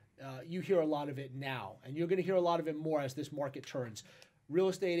maybe you hear a lot of it now, and you're going to hear a lot of it more as this market turns. Real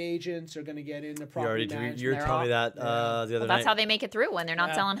estate agents are going to get into property management. You were telling me that the other night. That's how they make it through when they're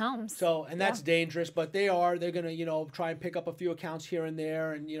not selling homes. So, and that's dangerous, but they're going to, try and pick up a few accounts here and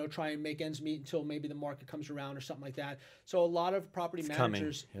there and, try and make ends meet until maybe the market comes around or something like that. So a lot of property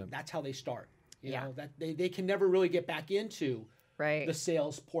managers, that's how they start. You know, that they can never really get back into the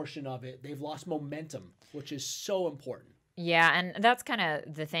sales portion of it. They've lost momentum, which is so important. Yeah, and that's kind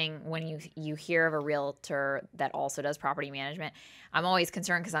of the thing when you hear of a realtor that also does property management. I'm always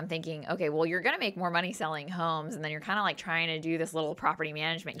concerned because I'm thinking, okay, well, you're going to make more money selling homes, and then you're kind of like trying to do this little property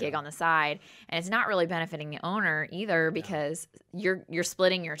management gig on the side, and it's not really benefiting the owner either because you're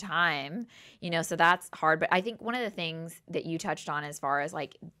splitting your time, so that's hard. But I think one of the things that you touched on as far as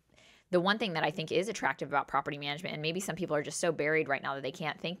like the one thing that I think is attractive about property management, and maybe some people are just so buried right now that they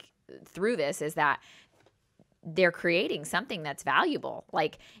can't think through this, is that they're creating something that's valuable.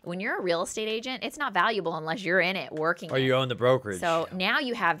 Like when you're a real estate agent, it's not valuable unless you're in it working. Or you own the brokerage. So now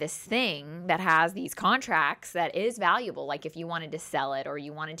you have this thing that has these contracts that is valuable. Like if you wanted to sell it or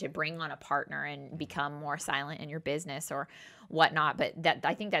you wanted to bring on a partner and become more silent in your business or whatnot. But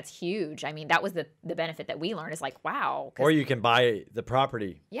I think that's huge. I mean, that was the benefit that we learned is like, wow. Or you can buy the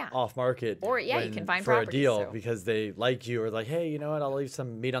property off market. Or you can find for property, a deal because they like you or like, hey, you know what? I'll leave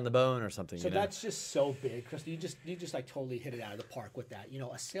some meat on the bone or something. So that's just so big, Chris. You just like totally hit it out of the park with that.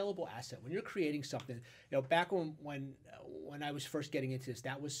 A saleable asset. When you're creating something, back when I was first getting into this,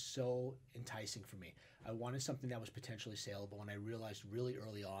 that was so enticing for me. I wanted something that was potentially saleable, and I realized really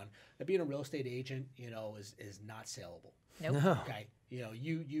early on that being a real estate agent, is not saleable. Nope. No. Okay.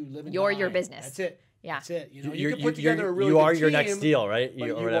 You live in your business. That's it. Yeah. That's it. You You're- can put together a really you good are your team, next deal, right? but Or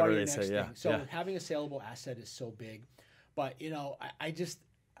you whatever are they your say. next Yeah. thing. So yeah. having a saleable asset is so big. But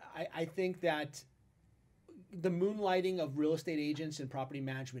I think that the moonlighting of real estate agents and property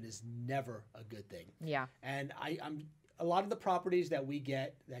management is never a good thing. Yeah. And I'm a lot of the properties that we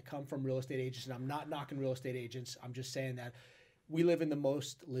get that come from real estate agents, and I'm not knocking real estate agents, I'm just saying that we live in the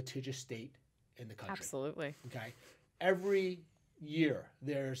most litigious state in the country. Absolutely. Okay. Every year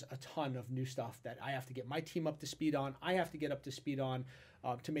there's a ton of new stuff that I have to get my team up to speed on. I have to get up to speed on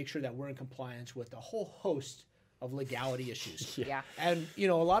to make sure that we're in compliance with a whole host of legality issues. Yeah. And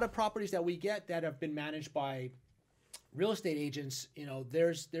a lot of properties that we get that have been managed by real estate agents,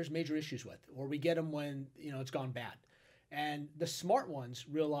 there's major issues with, or we get them when it's gone bad. And the smart ones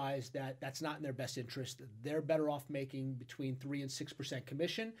realize that that's not in their best interest. They're better off making between 3% and 6%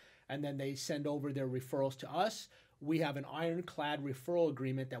 commission, and then they send over their referrals to us. We have an ironclad referral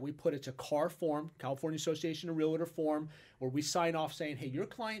agreement that we put. It's a CAR form, California Association of Realtor form, where we sign off saying, hey, your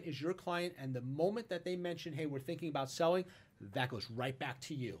client is your client. And the moment that they mention, hey, we're thinking about selling, that goes right back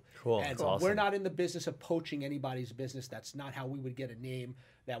to you. Cool. And That's awesome. we're not in the business of poaching anybody's business. That's not how we would get a name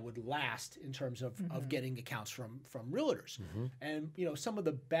that would last in terms of getting accounts from realtors. And some of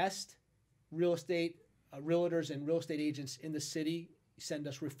the best real estate realtors and real estate agents in the city send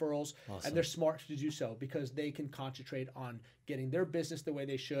us referrals, and they're smart to do so because they can concentrate on getting their business the way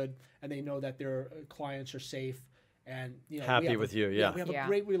they should, and they know that their clients are safe and Happy with you. Yeah. we have a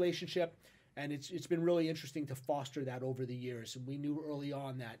great relationship, and it's been really interesting to foster that over the years. And we knew early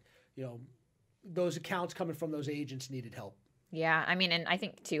on that those accounts coming from those agents needed help. Yeah, I mean, and I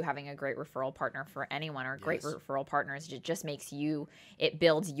think too, having a great referral partner for anyone or great referral partners, it just makes it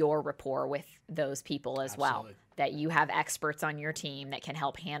builds your rapport with those people as well. That you have experts on your team that can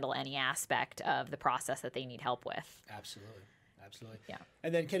help handle any aspect of the process that they need help with. Absolutely. Yeah.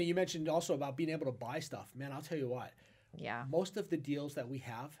 And then Kenny, you mentioned also about being able to buy stuff. Man, I'll tell you what. Yeah. Most of the deals that we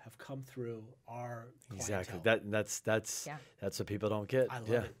have come through our Exactly. clientele. That's what people don't get. I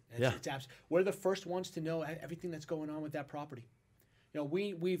love yeah. it. It's we're the first ones to know everything that's going on with that property.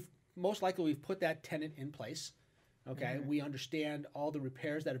 We've most likely we've put that tenant in place. Okay. We understand all the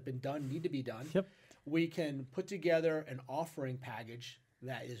repairs that have been done, need to be done. Yep. We can put together an offering package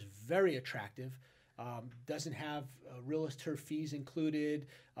that is very attractive. Doesn't have realtor fees included.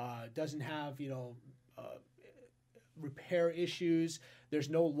 Doesn't have repair issues. There's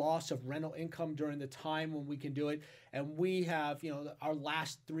no loss of rental income during the time when we can do it. And we have, our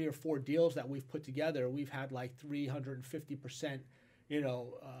last 3 or 4 deals that we've put together, we've had like 350%,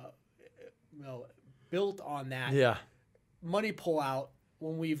 built on that. Yeah. Money pull out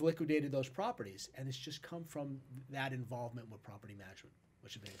when we've liquidated those properties. And it's just come from that involvement with property management,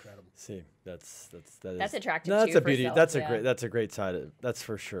 which has been incredible. See, that's attractive no, that's too a for beauty. sales, That's a great side of it. That's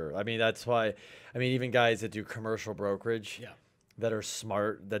for sure. I mean, that's why. I mean, even guys that do commercial brokerage, that are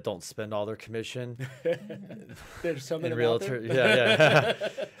smart, that don't spend all their commission. There's some in in realtor. Yeah.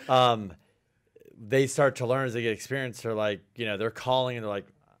 They start to learn as they get experience. They're like, they're calling and they're like,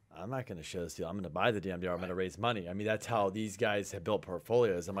 I'm not going to show this deal. I'm going to buy the damn deal. I'm going to raise money. I mean, that's how these guys have built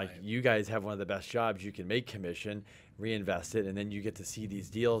portfolios. I'm like, you guys have one of the best jobs. You can make commission, reinvest it, and then you get to see these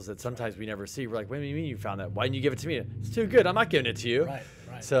deals that sometimes we never see. We're like, what do you mean you found that? Why didn't you give it to me? It's too good. I'm not giving it to you. Right.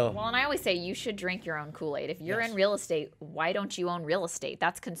 So, well, and I always say you should drink your own Kool-Aid. If you're in real estate, why don't you own real estate?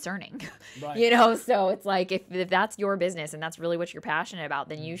 That's concerning. Right. So it's like if that's your business and that's really what you're passionate about,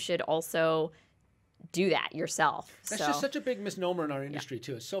 then you should also do that yourself. That's just such a big misnomer in our industry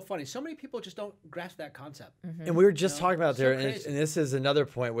too. It's so funny. So many people just don't grasp that concept. And we were just talking about there, and crazy. this is another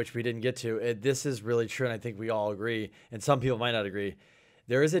point which we didn't get to. This is really true, and I think we all agree, and some people might not agree.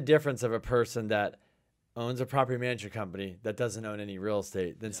 There is a difference of a person that owns a property management company that doesn't own any real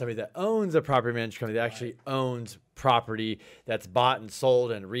estate than somebody that owns a property management company that actually owns property that's bought and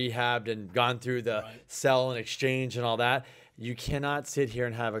sold and rehabbed and gone through the sell and exchange and all that. You cannot sit here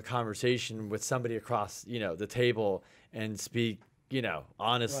and have a conversation with somebody across, the table and speak,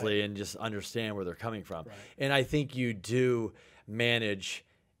 honestly and just understand where they're coming from. And I think you do manage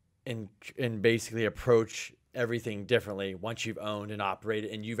and basically approach everything differently once you've owned and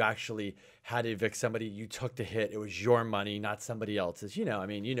operated and you've actually had to evict somebody. You took the hit. It was your money, not somebody else's.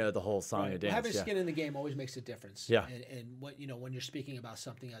 The whole song and dance. Having skin in the game always makes a difference. Yeah. And what when you're speaking about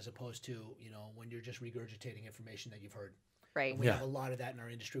something as opposed to when you're just regurgitating information that you've heard. Right. We have a lot of that in our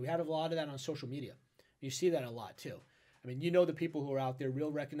industry. We have a lot of that on social media. You see that a lot too. I mean, the people who are out there.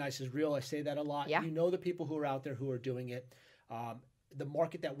 Real recognizes real. I say that a lot. Yeah. The people who are out there who are doing it. The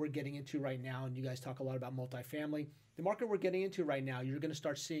market that we're getting into right now, and you guys talk a lot about multifamily, the market we're getting into right now, you're going to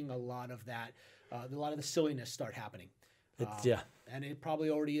start seeing a lot of that, a lot of the silliness start happening. And it probably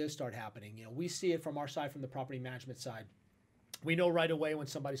already is start happening. We see it from our side, from the property management side. We know right away when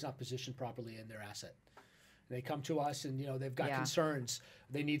somebody's not positioned properly in their asset. They come to us and, they've got concerns.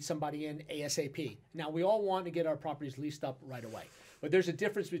 They need somebody in ASAP. Now, we all want to get our properties leased up right away. But there's a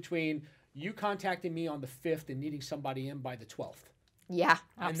difference between you contacting me on the 5th and needing somebody in by the 12th. Yeah,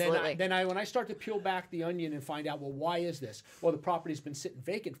 absolutely. And then when I start to peel back the onion and find out, well, why is this? Well, the property's been sitting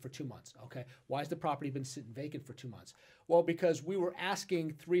vacant for 2 months. Okay, why has the property been sitting vacant for 2 months? Well, because we were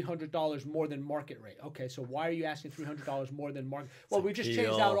asking $300 more than market rate. Okay, so why are you asking $300 more than market? Well, we just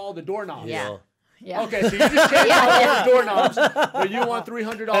changed out all the doorknobs. Yeah. Yeah. Okay, so you just changed out all the doorknobs, but you want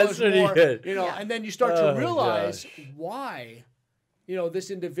 $300 more. Good. And then you start to realize why.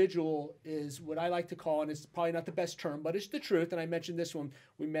 This individual is what I like to call, and it's probably not the best term, but it's the truth. And I mentioned this when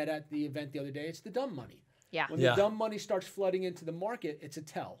we met at the event the other day. It's the dumb money. Yeah. When the dumb money starts flooding into the market, it's a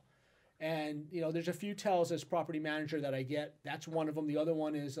tell. And, there's a few tells as property manager that I get. That's one of them. The other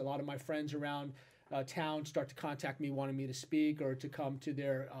one is a lot of my friends around town start to contact me wanting me to speak or to come to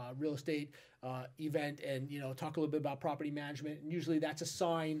their real estate event and, talk a little bit about property management. And usually that's a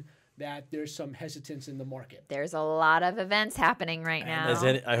sign that there's some hesitance in the market. There's a lot of events happening right now.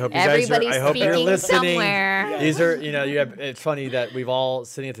 I hope you Everybody's guys are. I hope you're speaking listening. somewhere. These are, it's funny that we've all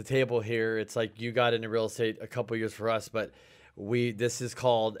sitting at the table here. It's like you got into real estate a couple years for us, but this is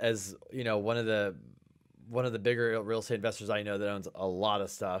called, as one of the bigger real estate investors I know that owns a lot of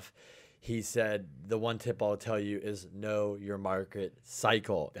stuff. He said, the one tip I'll tell you is know your market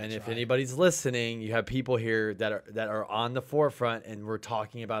cycle. And if anybody's listening, you have people here that are on the forefront, and we're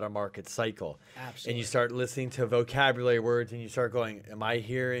talking about a market cycle. Absolutely. And you start listening to vocabulary words, and you start going, am I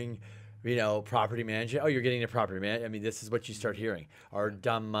hearing, property management? Oh, you're getting a property man. I mean, this is what you start hearing, or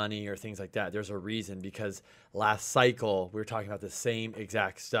dumb money or things like that. There's a reason, because last cycle, we were talking about the same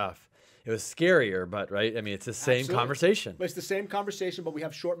exact stuff. It was scarier, but right? I mean, it's the same conversation. But it's the same conversation, but we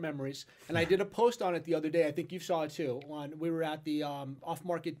have short memories. And I did a post on it the other day. I think you saw it too. We were at the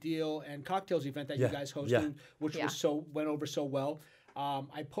off-market deal and cocktails event that you guys hosted, which went over so well.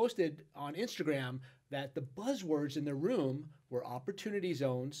 I posted on Instagram that the buzzwords in the room were opportunity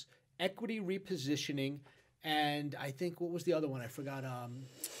zones, equity repositioning, and I think, what was the other one? I forgot.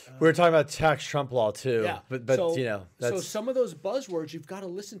 We were talking about tax Trump law too. Yeah. But so some of those buzzwords you've got to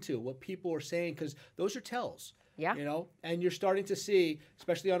listen to what people are saying, because those are tells. Yeah. And you're starting to see,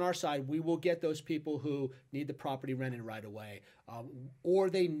 especially on our side, we will get those people who need the property rented right away,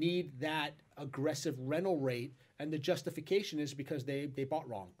 or they need that aggressive rental rate, and the justification is because they bought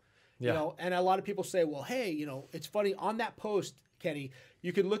wrong. Yeah. And a lot of people say, well, hey, it's funny on that post, Kenny,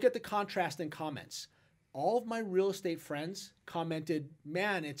 you can look at the contrast in comments. All of my real estate friends commented,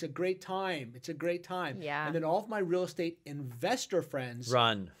 man, it's a great time. It's a great time. Yeah. And then all of my real estate investor friends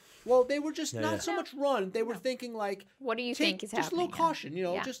run. Well, they were just not so much run. They were thinking like, what do you think is just happening? Just a little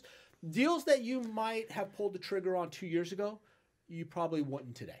caution, just deals that you might have pulled the trigger on 2 years ago, you probably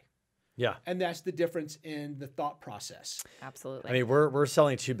wouldn't today. Yeah. And that's the difference in the thought process. Absolutely. I mean, we're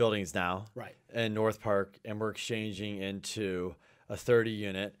selling 2 buildings now. Right. In North Park, and we're exchanging into a 30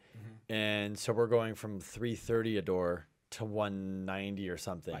 unit. And so we're going from $330 a door to $190 or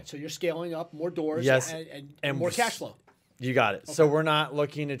something. Right. So you're scaling up more doors and more cash flow. You got it. Okay. So we're not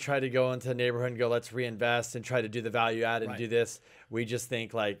looking to try to go into the neighborhood and go, let's reinvest and try to do the value add and do this. We just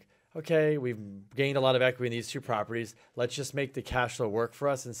think like, okay, we've gained a lot of equity in these 2 properties. Let's just make the cash flow work for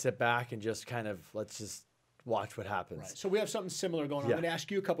us and sit back and just kind of, let's just watch what happens. Right. So we have something similar going on. Yeah. I'm going to ask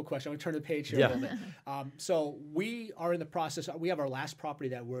you a couple questions. I'm going to turn the page here Yeah. a little bit. So we are in the process. We have our last property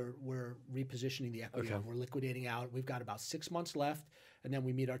that we're repositioning the equity on. We're liquidating out. We've got about 6 months left, and then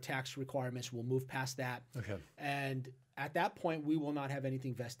we meet our tax requirements. We'll move past that. Okay. And at that point, we will not have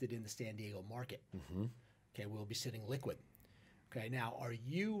anything vested in the San Diego market. Okay. We'll be sitting liquid. Okay. Now, are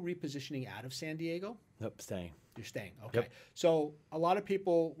you repositioning out of San Diego? Nope, staying. You're staying. Okay. Yep. So a lot of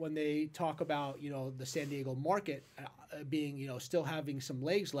people, when they talk about, the San Diego market being, still having some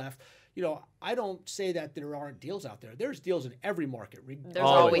legs left, I don't say that there aren't deals out there. There's deals in every market. There's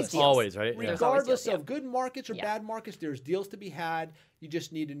always deals. Always, right? There's Regardless always deals, of good markets or Yeah. bad markets, there's deals to be had. You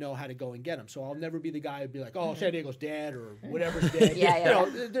just need to know how to go and get them. So I'll never be the guy who'd be like, oh, San Diego's dead or whatever's dead. Yeah.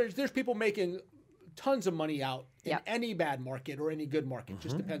 There's people making tons of money out in Yep. any bad market or any good market.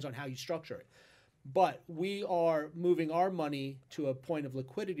 Just depends on how you structure it. But we are moving our money to a point of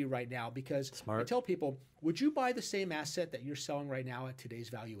liquidity right now because I tell people, would you buy the same asset that you're selling right now at today's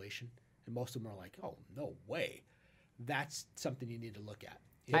valuation? And most of them are like, oh, no way. That's something you need to look at.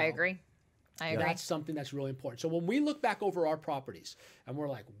 I agree. That's something that's really important. So when we look back over our properties and we're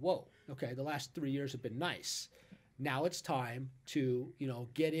like, whoa, okay, the last 3 years have been nice. Now it's time to,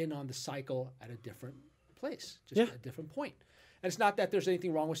 get in on the cycle at a different place, just a different point. And it's not that there's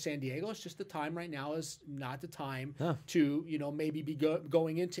anything wrong with San Diego. It's just the time right now is not the time to, maybe be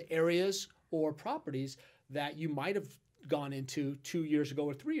going into areas or properties that you might have gone into 2 years ago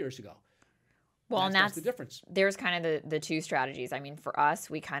or 3 years ago. Well, and that's the difference. There's kind of the two strategies. I mean, for us,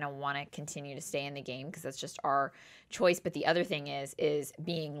 we kind of want to continue to stay in the game because that's just our choice. But the other thing is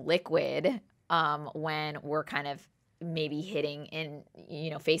being liquid when we're kind of maybe hitting in,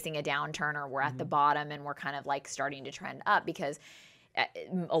 facing a downturn or we're at the bottom and we're kind of like starting to trend up because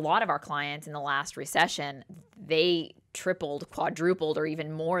a lot of our clients in the last recession, they tripled, quadrupled, or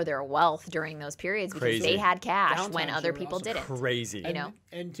even more their wealth during those periods because they had cash when other people didn't. Crazy.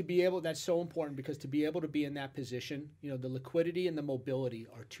 And to be able, that's so important because to be able to be in that position, the liquidity and the mobility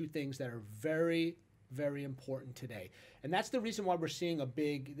are two things that are very, very important today. And that's the reason why we're seeing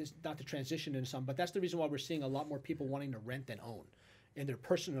not to transition into some, but that's the reason why we're seeing a lot more people wanting to rent than own in their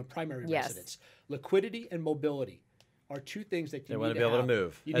personal primary residence. Liquidity and mobility are two things that you need to be able to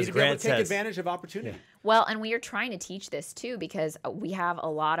move. You need to be able to take advantage of opportunity. Well, and we are trying to teach this too because we have a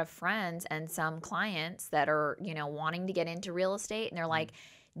lot of friends and some clients that are, wanting to get into real estate and they're like,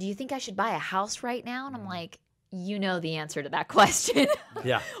 do you think I should buy a house right now? And I'm like, you know the answer to that question.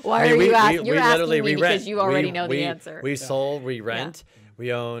 Yeah. Why are you asking? You're asking me because you already know the answer. We sold, we rent,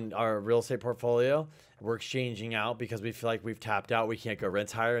 we own our real estate portfolio. We're exchanging out because we feel like we've tapped out. We can't go rent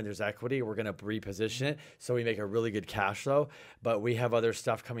higher and there's equity. We're going to reposition it so we make a really good cash flow. But we have other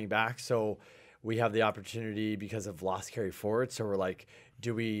stuff coming back. So we have the opportunity because of loss carry forward. So we're like,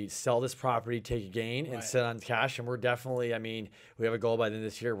 do we sell this property, take a gain, and sit on cash? And we're definitely, we have a goal by the end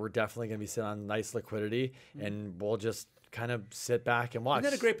of this year. We're definitely going to be sitting on nice liquidity, and we'll just kind of sit back and watch. Isn't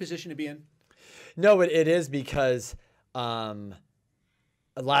that a great position to be in? No, it is because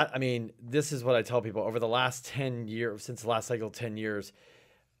this is what I tell people. Over the last 10 years, since the last cycle, 10 years,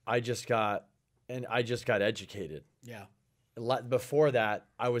 I just got educated. Yeah. Before that,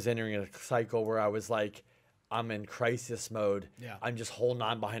 I was entering a cycle where I was like, I'm in crisis mode. Yeah. I'm just holding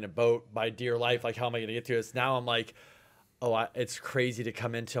on behind a boat by dear life. Like, how am I going to get through this? Now I'm like, it's crazy to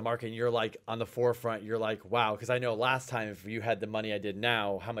come into a market and you're like on the forefront. You're like, wow. Because I know last time, if you had the money I did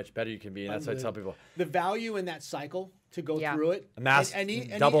now, how much better you can be. And that's what I tell people. The value in that cycle to go through it.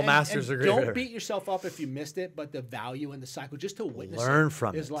 Double master's degree. Don't beat yourself up if you missed it, but the value in the cycle, just to witness Learn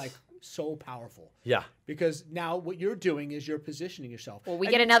from is it. like so powerful. Yeah. Because now what you're doing is you're positioning yourself. Well, we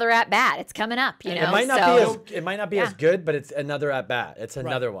get another at bat. It's coming up, It might not be as good, but it's another at bat. It's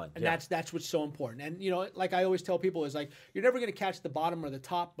another one. And that's what's so important. And like I always tell people is like, you're never going to catch the bottom or the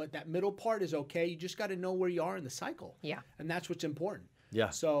top, but that middle part is okay. You just got to know where you are in the cycle. Yeah. And that's what's important. Yeah.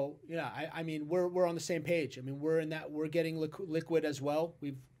 So, we're on the same page. We're getting liquid as well.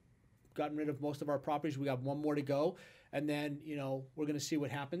 We've gotten rid of most of our properties. We got one more to go. And then, we're going to see what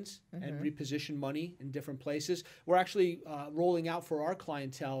happens and reposition money in different places. We're actually rolling out for our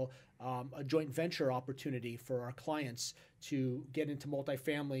clientele a joint venture opportunity for our clients to get into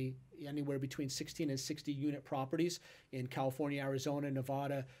multifamily anywhere between 16 and 60 unit properties in California, Arizona,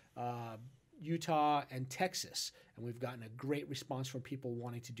 Nevada, Utah, and Texas. And we've gotten a great response from people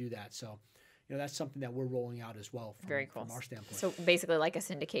wanting to do that. So, that's something that we're rolling out as well from our standpoint. So basically like a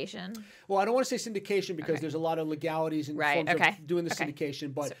syndication? Well, I don't want to say syndication because there's a lot of legalities in forms of doing the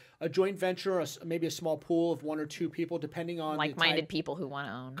syndication, but a joint venture, maybe a small pool of one or two people, depending on like-minded people who want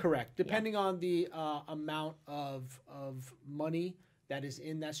to own. Correct. Depending on the amount of money that is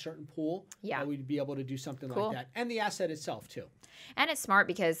in that certain pool, Yeah. that we'd be able to do something Cool. like that. And the asset itself too. And it's smart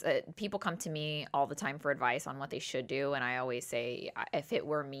because people come to me all the time for advice on what they should do. And I always say, if it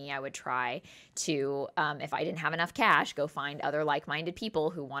were me, I would try to, if I didn't have enough cash, go find other like-minded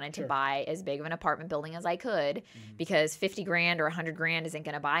people who wanted to buy as big of an apartment building as I could, because 50 grand or 100 grand isn't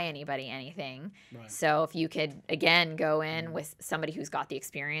going to buy anybody anything. Right. So if you could, again, go in with somebody who's got the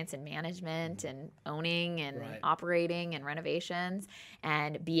experience in management and owning and operating and renovations,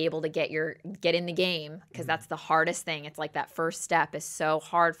 and be able to get in the game, because that's the hardest thing. It's like that first step is so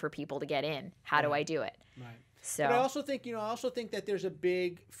hard for people to get in. How do I do it? Right. So But I also think that there's a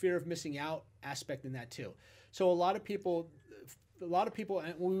big fear of missing out aspect in that too. So a lot of people,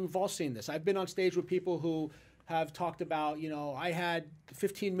 and we've all seen this. I've been on stage with people who have talked about, I had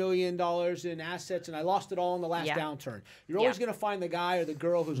 $15 million in assets and I lost it all in the last downturn. You're always going to find the guy or the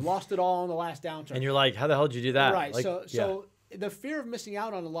girl who's lost it all in the last downturn. And you're like, how the hell did you do that? Right. Like, So the fear of missing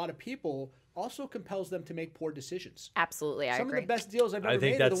out on a lot of people also compels them to make poor decisions. absolutely, I Some agree. of the best deals I've ever think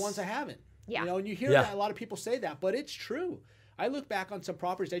made are the that's- ones I haven't. Yeah. And you hear that, a lot of people say that, but it's true. I look back on some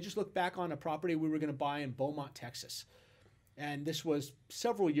properties. I just looked back on a property we were going to buy in Beaumont, Texas. And this was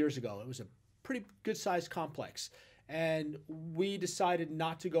several years ago. It was a pretty good-sized complex. And we decided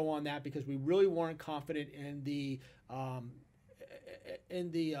not to go on that because we really weren't confident in the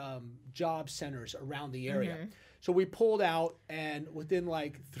job centers around the area. So we pulled out, and within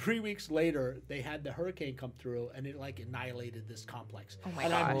like 3 weeks later, they had the hurricane come through, and it like annihilated this complex. Oh my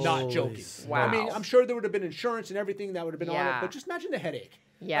and I'm gosh. not joking. Wow. I mean, I'm sure there would have been insurance and everything that would have been on it, Yeah. but just imagine the headache.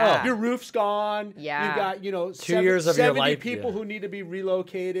 Yeah. Your roof's gone. Yeah. You got, 2 years of your 70 life, people who need to be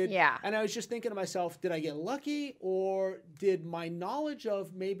relocated. Yeah. And I was just thinking to myself, did I get lucky, or did my knowledge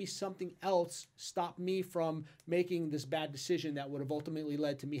of maybe something else stop me from making this bad decision that would have ultimately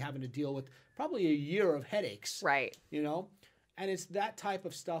led to me having to deal with probably a year of headaches? Right. And it's that type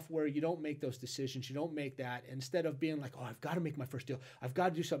of stuff where you don't make those decisions. You don't make that. Instead of being like, oh, I've got to make my first deal. I've got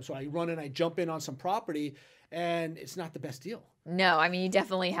to do something. So I run and I jump in on some property, and it's not the best deal. No, I mean, you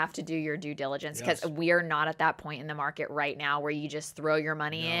definitely have to do your due diligence, because we are not at that point in the market right now where you just throw your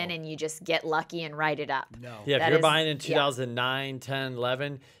money in and you just get lucky and write it up. No. Yeah, if That you're is- buying in 2009, 10,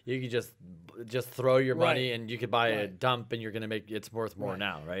 11, you could just throw your money Right. and you could buy a Right. dump and you're going to make it's worth more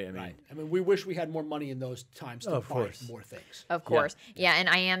now, right? I mean, Right. I mean, we wish we had more money in those times to Of buy course. more things. Of course. Yeah. And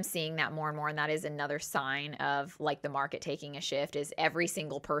I am seeing that more and more. And that is another sign of like the market taking a shift, is every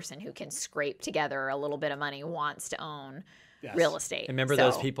single person who can scrape together a little bit of money wants to own Yes. real estate. remember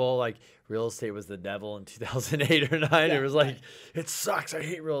those So- people like real estate was the devil in 2008 or 9? Yeah, It was like, it sucks. I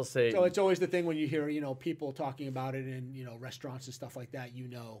hate real estate. So it's always the thing when you hear, people talking about it in, restaurants and stuff like that,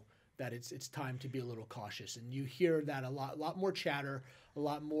 that it's time to be a little cautious. And you hear that a lot more chatter, a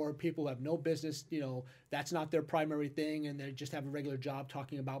lot more people who have no business, that's not their primary thing, and they just have a regular job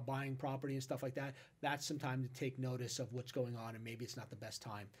talking about buying property and stuff like that. That's some time to take notice of what's going on, and maybe it's not the best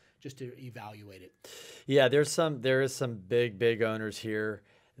time just to evaluate it. Yeah, there is some big owners here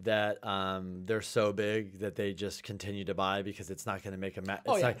that they're so big that they just continue to buy because it's not going to make a match.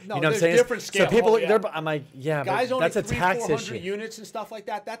 Oh, yeah. Like, No, you know what I'm there's saying? different scale. So people, Oh, yeah. I'm like, yeah, Guys but own that's a like tax 400 issue. units and stuff like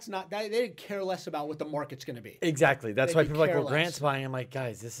that. That's not that they care less about what the market's going to be. Exactly. That's They why could people are like, care well, Grant's less. buying. I'm like,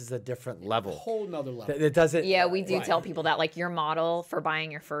 guys, this is a different A level. whole nother level. It doesn't. Yeah, we do Right. tell people that, like, your model for buying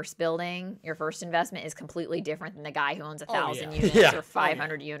your first building, your first investment is completely different than the guy who owns 1,000 yeah. units Yeah. or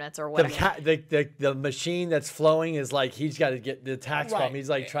 500 units or The, whatever. the machine that's flowing is like he's got to get the tax Right. problem. He's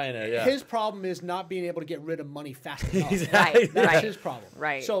like trying to. Yeah. His problem is not being able to get rid of money fast enough. Exactly. Right, That's right. his problem.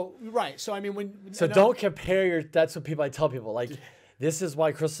 Right. So I mean, when So don't compare your. That's what people I tell people like. This is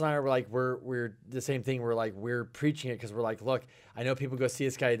why Chris and I are like we're the same thing. We're like we're preaching it because we're like, look, I know people go see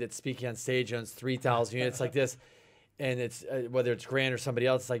this guy that's speaking on stage owns 3,000 units like this, and it's whether it's Grant or somebody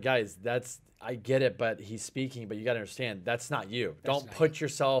else. It's like, guys, I get it, but he's speaking. But you got to understand that's not you. Don't not put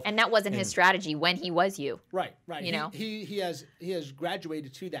yourself. And that wasn't his strategy when he was you. right. He has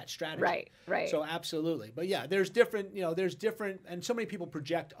graduated to that strategy. Right. So absolutely, but yeah, there's different, and so many people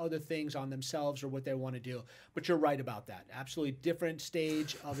project other things on themselves or what they want to do. But you're right about that. Absolutely different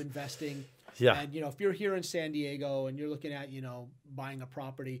stage of investing. Yeah. And if you're here in San Diego and you're looking at buying a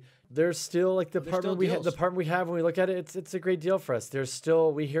property, There's still like the There's apartment still we have. deals. The apartment we have when we look at it, it's a great deal for us. There's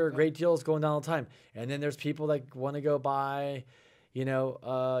still we hear great deals going down all the time, and then there's people that want to go buy,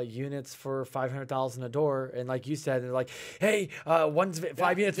 units for $500,000 a door, and like you said, they're like, hey, one's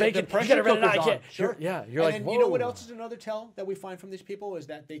 5 units the vacant. You pressure gotta rent it out. I cooker's on. can't. Sure. You're And like, then, whoa. you know what else is another tell that we find from these people is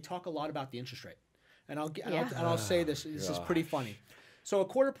that they talk a lot about the interest rate. And I'll say this. This is pretty funny. So a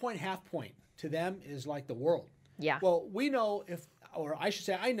quarter point, half point to them is like the world. Yeah. Well, we know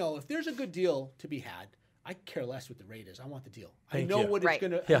I know if there's a good deal to be had, I care less what the rate is. I want the deal. Thank I know you. what Right. it's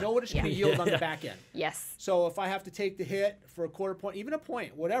gonna. Yeah. I know what it's gonna yield on the back end. Yes. So if I have to take the hit for a quarter point, even a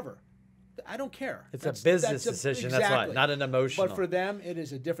point, whatever, I don't care. It's a business decision. That's why, not an emotional. But for them, it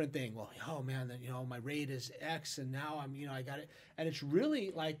is a different thing. Well, oh man, then, my rate is X, and now I'm, I got it. And it's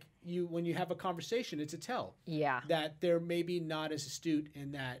really like when you have a conversation, it's a tell. Yeah. That they're maybe not as astute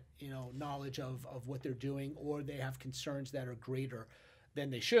in that, knowledge of what they're doing, or they have concerns that are greater than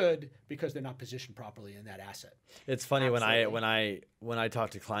they should because they're not positioned properly in that asset. It's funny Absolutely. when I talk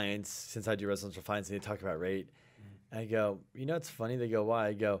to clients, since I do residential finance, and they talk about rate, I go, it's funny. They go, why?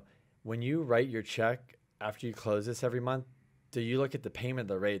 I go, when you write your check after you close this every month, do you look at the payment,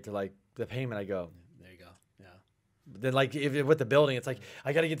 the rate? They're like, the payment. I go, There you go. Yeah. then like if with the building, it's like,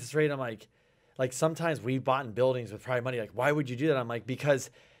 I got to get this rate. I'm like sometimes we bought in buildings with private money. Like, why would you do that? I'm like,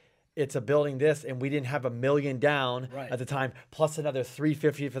 because it's a building this, and we didn't have $1 million down Right. at the time, plus another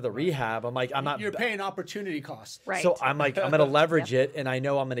 $350 for the rehab. I'm like, I'm not. You're paying opportunity costs. Right. So I'm like, I'm going to leverage it, and I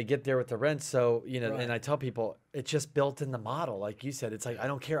know I'm going to get there with the rent. So, Right. and I tell people it's just built in the model. Like you said, it's like, I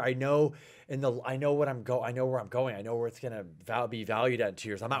don't care. I know I know where I'm going. I know where it's going to be valued at in 2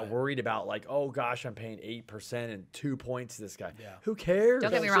 years. I'm not worried about like, oh gosh, I'm paying 8% and 2 points to this guy. Yeah. Who cares?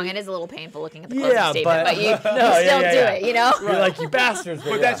 Don't get me wrong, it is a little painful looking at the closing statement, but you, No, you still do it, You're like, you bastards.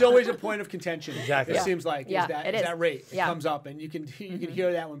 But that's always a point of contention. Exactly. It Yeah. seems like Yeah, is that it is is. that rate. It Yeah. comes up, and you can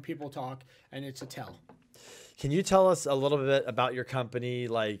hear that when people talk, and it's a tell. Can you tell us a little bit about your company,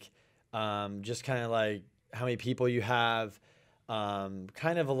 like just kind of like how many people you have,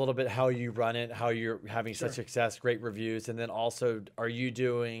 kind of a little bit how you run it, how you're having such success, great reviews, and then also are you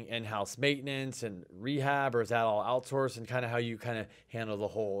doing in-house maintenance and rehab, or is that all outsourced, and kind of how you kind of handle the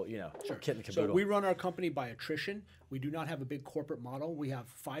whole, kit and caboodle? So we run our company by attrition. We do not have a big corporate model. We have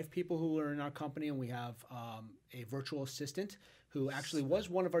 5 people who are in our company, and we have a virtual assistant who actually was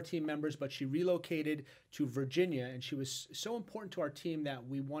one of our team members, but she relocated to Virginia, and she was so important to our team that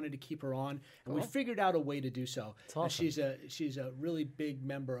we wanted to keep her on, and we figured out a way to do so. That's And awesome. she's a really big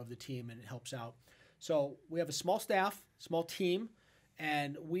member of the team, and it helps out. So we have a small staff, small team,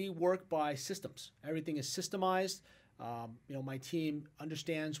 and we work by systems. Everything is systemized. My team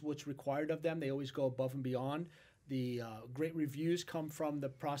understands what's required of them. They always go above and beyond. The great reviews come from the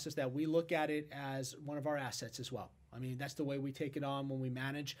process that we look at it as one of our assets as well. I mean, that's the way we take it on when we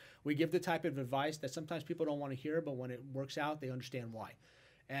manage. We give the type of advice that sometimes people don't want to hear, but when it works out, they understand why.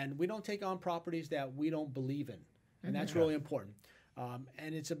 And we don't take on properties that we don't believe in, and that's really important.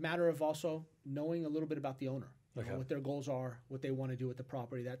 And it's a matter of also knowing a little bit about the owner, what their goals are, what they want to do with the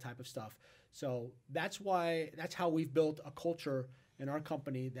property, that type of stuff. So that's how we've built a culture in our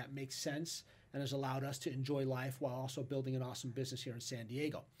company that makes sense and has allowed us to enjoy life while also building an awesome business here in San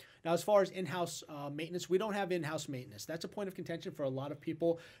Diego. Now, as far as in-house maintenance, we don't have in-house maintenance. That's a point of contention for a lot of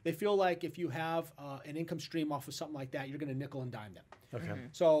people. They feel like if you have an income stream off of something like that, you're going to nickel and dime them. Okay.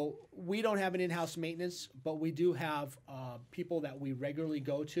 So we don't have an in-house maintenance, but we do have people that we regularly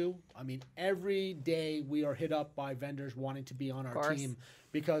go to. I mean, every day we are hit up by vendors wanting to be on our course. team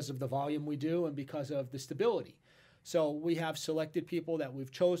because of the volume we do and because of the stability. So we have selected people that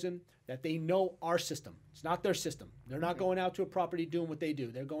we've chosen that they know our system. It's not their system. They're not going out to a property doing what they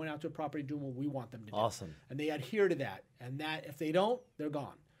do. They're going out to a property doing what we want them to do. Awesome. And they adhere to that. And that if they don't, they're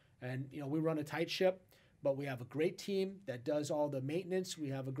gone. And we run a tight ship, but we have a great team that does all the maintenance. We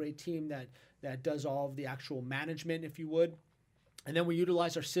have a great team that does all of the actual management, if you would. And then we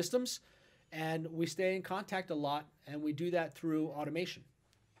utilize our systems, and we stay in contact a lot, and we do that through automation.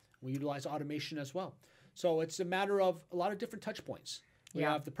 We utilize automation as well. So it's a matter of a lot of different touch points. We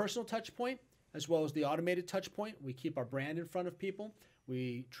have the personal touch point as well as the automated touch point. We keep our brand in front of people.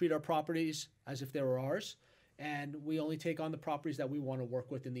 We treat our properties as if they were ours. And we only take on the properties that we want to work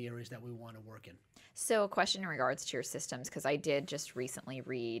with in the areas that we want to work in. So a question in regards to your systems, because I did just recently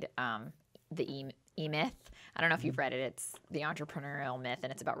read the E-Myth. I don't know if you've read it. It's the entrepreneurial myth,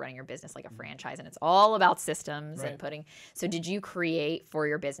 and it's about running your business like a franchise, and it's all about systems and putting. So did you create for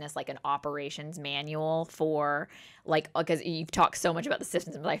your business like an operations manual for because you've talked so much about the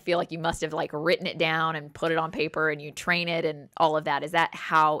systems, but I feel like you must have written it down and put it on paper and you train it and all of that. Is that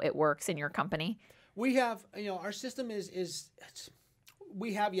how it works in your company? We have, our system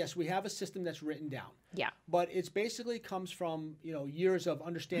we have a system that's written down. Yeah. But it's basically comes from, years of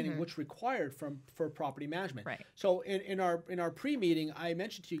understanding what's required for property management. Right. So in our pre-meeting, I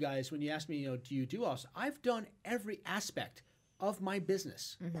mentioned to you guys when you asked me, do you do us? I've done every aspect of my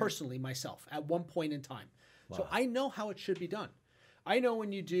business personally myself at one point in time. Wow. So I know how it should be done. I know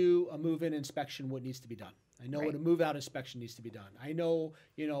when you do a move-in inspection what needs to be done. I know what a move-out inspection needs to be done. I know,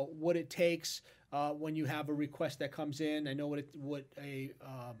 what it takes when you have a request that comes in. I know what a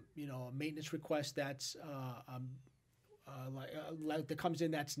maintenance request that's that comes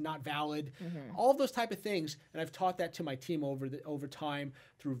in that's not valid. All of those type of things, and I've taught that to my team over time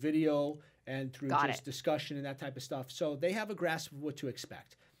through video and through discussion and that type of stuff. So they have a grasp of what to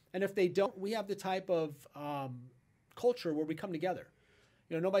expect. And if they don't, we have the type of culture where we come together.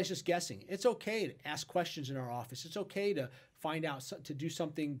 Nobody's just guessing. It's okay to ask questions in our office. It's okay to find out, to do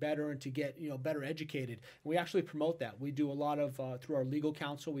something better and to get, better educated. And we actually promote that. We do a lot of, through our legal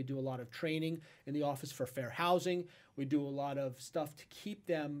counsel, we do a lot of training in the Office for Fair Housing. We do a lot of stuff to keep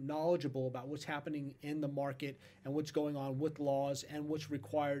them knowledgeable about what's happening in the market and what's going on with laws and what's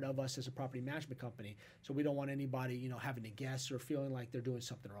required of us as a property management company. So we don't want anybody, having to guess or feeling like they're doing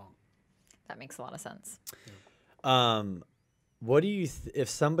something wrong. That makes a lot of sense. What do you, if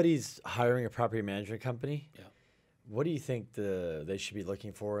somebody's hiring a property management company, what do you think they should be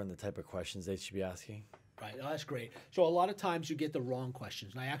looking for and the type of questions they should be asking? Right, that's great. So a lot of times you get the wrong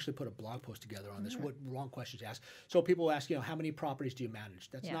questions, and I actually put a blog post together on this, what wrong questions to ask. So people ask, how many properties do you manage?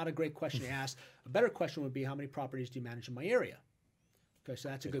 That's not a great question to ask. A better question would be, how many properties do you manage in my area? Okay, so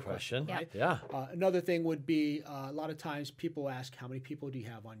that's a good question, right? Yeah. Another thing would be, a lot of times people ask, how many people do you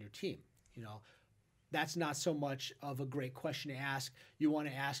have on your team? That's not so much of a great question to ask. You want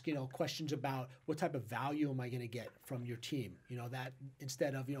to ask, questions about what type of value am I going to get from your team? That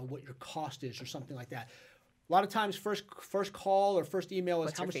instead of, what your cost is or something like that. A lot of times, first call or first email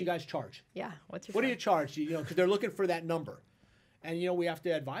is, how much do you guys charge? Yeah, what do you charge? Because they're looking for that number. And, we have to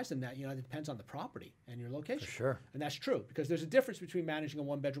advise them that, it depends on the property and your location. For sure. And that's true, because there's a difference between managing a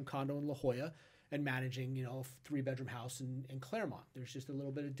one-bedroom condo in La Jolla and managing, a three-bedroom house in Claremont. There's just a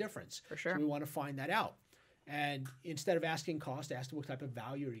little bit of difference. For sure. So we want to find that out. And instead of asking cost, ask what type of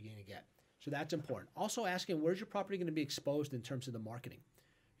value are you going to get. So that's important. Also asking, where's your property going to be exposed in terms of the marketing?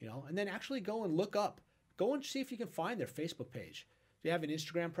 And then actually go and look up. Go and see if you can find their Facebook page. Do you have an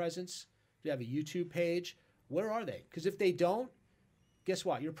Instagram presence? Do you have a YouTube page? Where are they? Because if they don't, guess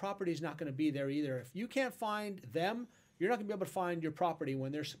what? Your property is not going to be there either. If you can't find them, you're not going to be able to find your property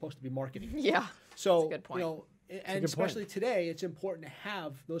when they're supposed to be marketing. Yeah, so that's a good point. And especially today, it's important to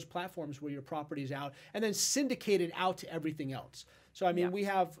have those platforms where your property's out and then syndicate it out to everything else. So, I mean, we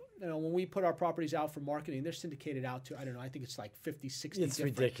have, when we put our properties out for marketing, they're syndicated out to, I don't know, I think it's like 50, 60 It's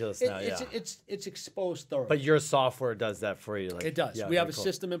different. ridiculous now, It's exposed thoroughly. But your software does that for you. It does. We have a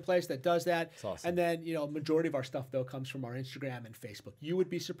system in place that does that. It's awesome. And then, majority of our stuff, though, comes from our Instagram and Facebook. You would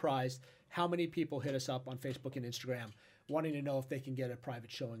be surprised how many people hit us up on Facebook and Instagram wanting to know if they can get a private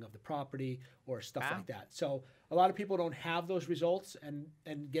showing of the property or stuff like that. So a lot of people don't have those results. And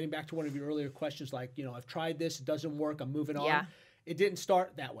getting back to one of your earlier questions, like, I've tried this, it doesn't work, I'm moving on. It didn't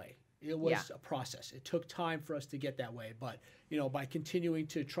start that way. It was a process. It took time for us to get that way. But, by continuing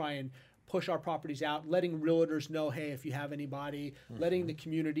to try and push our properties out, letting realtors know, hey, if you have anybody, letting the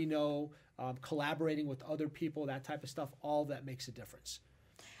community know, collaborating with other people, that type of stuff, all that makes a difference.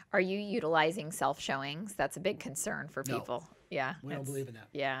 Are you utilizing self-showings? That's a big concern for people. Yeah. We don't believe in that.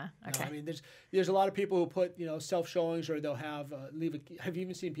 Yeah. Okay. No, I mean, there's a lot of people who put, self-showings, or they'll have have you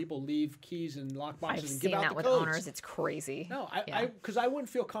even seen people leave keys in lock boxes and give out the codes? I've seen that with owners. It's crazy. No, because I wouldn't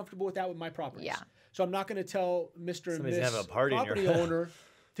feel comfortable with that with my properties. Yeah. So I'm not going to tell Mr. and Somebody's Miss have a party property owner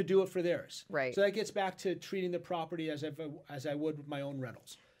to do it for theirs. Right. So that gets back to treating the property as I would with my own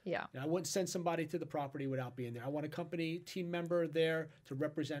rentals. Yeah. I wouldn't send somebody to the property without being there. I want a company team member there to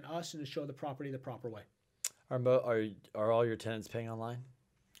represent us and to show the property the proper way. Are all your tenants paying online?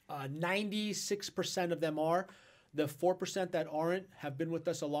 96% of them are. The 4% that aren't have been with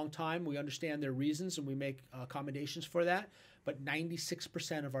us a long time. We understand their reasons and we make accommodations for that. But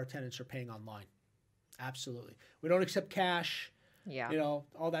 96% of our tenants are paying online. Absolutely. We don't accept cash. Yeah.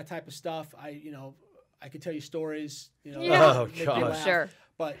 All that type of stuff. I could tell you stories. Oh, make you God. laugh. Sure.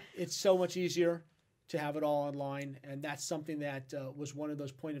 But it's so much easier to have it all online, and that's something that was one of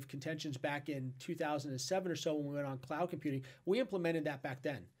those point of contentions back in 2007 or so when we went on cloud computing. We implemented that back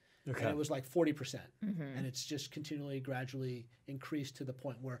then, and it was like 40%, and it's just continually, gradually increased to the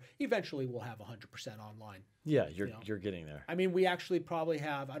point where eventually we'll have 100% online. Yeah, you're getting there. I mean, we actually probably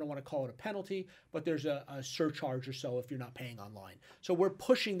have, I don't want to call it a penalty, but there's a surcharge or so if you're not paying online. So we're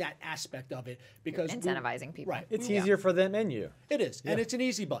pushing that aspect of it because incentivizing people. Right. It's easier for them and you. It is, and it's an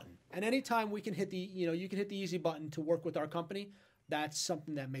easy button. And anytime we can hit the, you can hit the easy button to work with our company, that's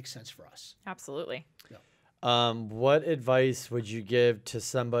something that makes sense for us. Absolutely. Yeah. What advice would you give to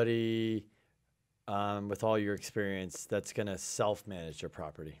somebody with all your experience that's going to self-manage their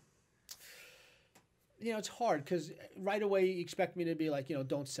property? it's hard because right away you expect me to be like,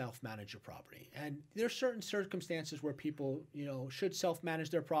 don't self-manage your property. And there's certain circumstances where people, should self-manage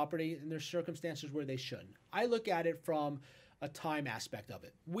their property, and there's circumstances where they shouldn't. I look at it from a time aspect of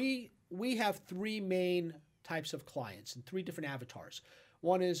it. We have three main types of clients and three different avatars.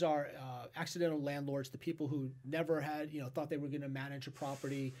 One is our accidental landlords, the people who never had, thought they were going to manage a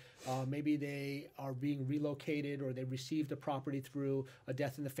property. Maybe they are being relocated or they received a property through a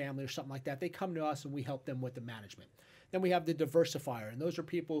death in the family or something like that. They come to us and we help them with the management. Then we have the diversifier, and those are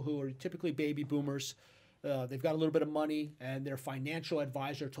people who are typically baby boomers. They've got a little bit of money, and their financial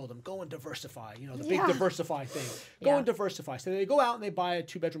advisor told them, go and diversify, the big diversify thing. Go and diversify. So they go out and they buy a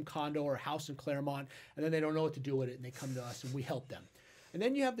 2-bedroom condo or a house in Claremont, and then they don't know what to do with it, and they come to us and we help them. And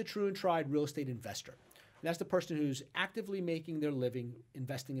then you have the true and tried real estate investor. And that's the person who's actively making their living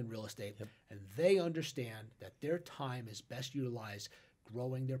investing in real estate. And they understand that their time is best utilized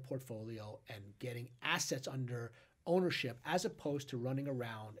growing their portfolio and getting assets under ownership as opposed to running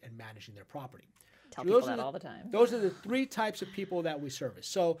around and managing their property. Tell people that all the time. Those are the three types of people that we service.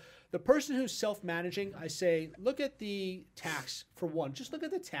 So the person who's self-managing, I say, look at the tax for one. Just look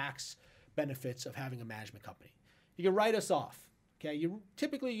at the tax benefits of having a management company. You can write us off. Okay,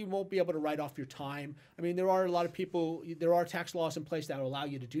 typically you won't be able to write off your time. I mean, there are a lot of people, there are tax laws in place that will allow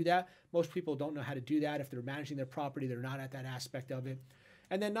you to do that. Most people don't know how to do that. If they're managing their property, they're not at that aspect of it.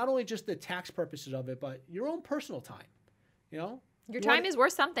 And then not only just the tax purposes of it, but your own personal time. Your time is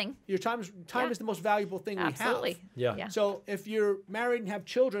worth something. Your time is the most valuable thing we have. Absolutely. Yeah. So if you're married and have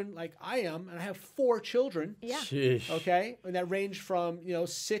children, like I am, and I have 4 children, okay, and that range from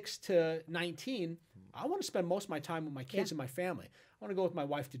 6 to 19. I want to spend most of my time with my kids and my family. I want to go with my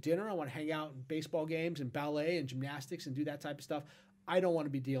wife to dinner. I want to hang out in baseball games and ballet and gymnastics and do that type of stuff. I don't want to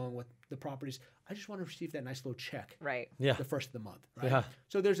be dealing with the properties. I just want to receive that nice little check the first of the month. Right? Yeah.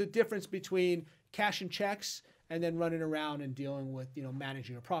 So there's a difference between cash and checks and then running around and dealing with,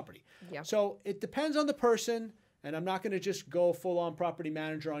 managing a property. Yep. So it depends on the person, and I'm not going to just go full-on property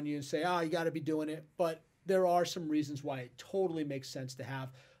manager on you and say, you got to be doing it. But there are some reasons why it totally makes sense to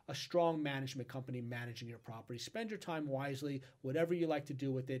have a strong management company managing your property. Spend your time wisely, whatever you like to do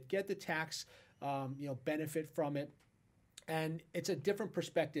with it. Get the tax, benefit from it. And it's a different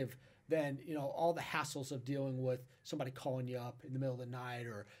perspective than, all the hassles of dealing with somebody calling you up in the middle of the night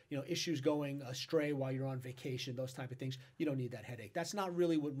or, issues going astray while you're on vacation, those type of things. You don't need that headache. That's not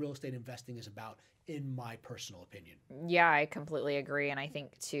really what real estate investing is about, in my personal opinion. Yeah, I completely agree. And I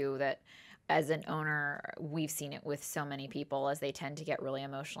think, too, that as an owner, we've seen it with so many people as they tend to get really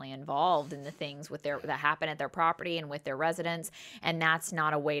emotionally involved in the things that happen at their property and with their residents. And that's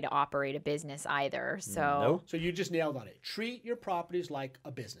not a way to operate a business either. So, So you just nailed on it. Treat your properties like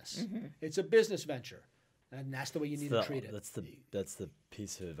a business. It's a business venture. And that's the way you need to treat it. That's the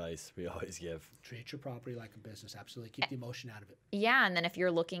piece of advice we always give. Treat your property like a business. Absolutely. Keep the emotion out of it. Yeah. And then if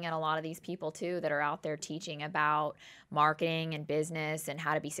you're looking at a lot of these people too that are out there teaching about marketing and business and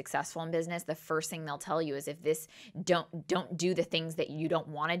how to be successful in business, the first thing they'll tell you is don't do the things that you don't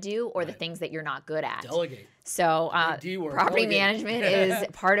want to do or the things that you're not good at. Delegate. So property management is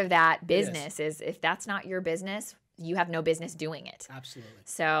part of that business. Is if that's not your business, you have no business doing it. Absolutely.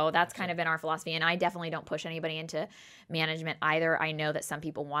 So that's kind of been our philosophy. And I definitely don't push anybody into management either. I know that some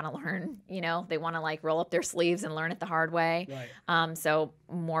people want to learn, they want to roll up their sleeves and learn it the hard way. Right. So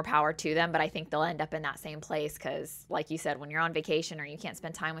more power to them. But I think they'll end up in that same place because, like you said, when you're on vacation or you can't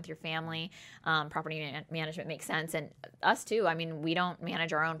spend time with your family, property management makes sense. And us too. I mean, we don't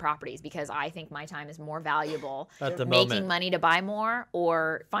manage our own properties because I think my time is more valuable at the making moment. money to buy more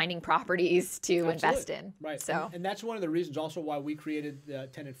or finding properties to invest in. Right. So and that's one of the reasons also why we created the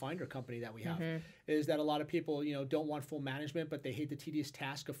Tenant Finder company that we have is that a lot of people, don't want full management, but they hate the tedious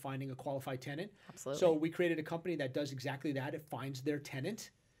task of finding a qualified tenant. Absolutely. So we created a company that does exactly that. It finds their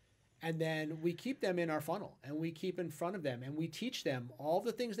tenant, and then we keep them in our funnel, and we keep in front of them, and we teach them all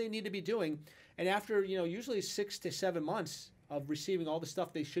the things they need to be doing. And after, usually 6 to 7 months of receiving all the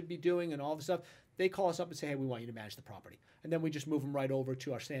stuff they should be doing and all the stuff, they call us up and say, hey, we want you to manage the property. And then we just move them right over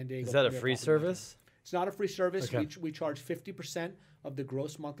to our San Diego. Is that a free service? It's not a free service. Okay. We charge 50% of the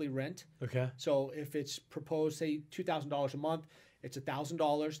gross monthly rent. Okay. So if it's proposed, say, $2,000 a month, it's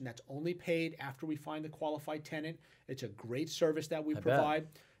 $1,000, and that's only paid after we find the qualified tenant. It's a great service that we provide.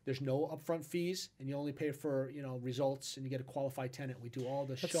 There's no upfront fees, and you only pay for results, and you get a qualified tenant. We do all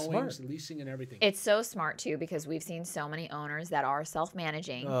the showings, smart. leasing, and everything. It's so smart too, because we've seen so many owners that are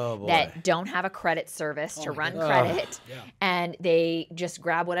self-managing Oh, that don't have a credit service to run credit, and they just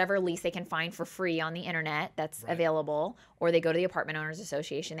grab whatever lease they can find for free on the internet that's available, or they go to the apartment owners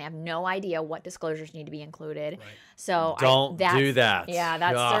association. They have no idea what disclosures need to be included. So Don't do that. Yeah,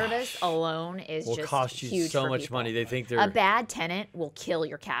 that Gosh. service alone is Will just cost you huge so for much people. money. They think they're A bad tenant will kill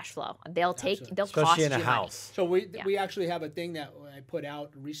your cash flow. They'll cost especially in a you house. So we actually have a thing that I put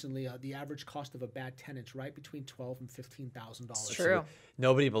out recently. The average cost of a bad tenant's right between $12,000 and $15,000. It's true.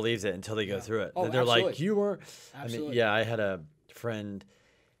 Nobody believes it until they go through it. Oh, They're like, absolutely. you were. Absolutely. I mean, yeah, I had a friend,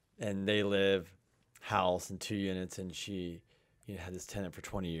 and they live house in 2 units, and she had this tenant for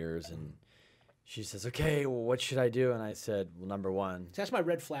 20 years, and she says, okay, well, what should I do? And I said, well, number one. So that's my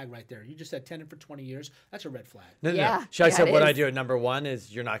red flag right there. You just said tenant for 20 years. That's a red flag. No. I said, what I do at number one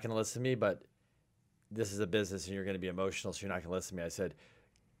is you're not going to listen to me, but this is a business, and you're going to be emotional, so you're not going to listen to me. I said,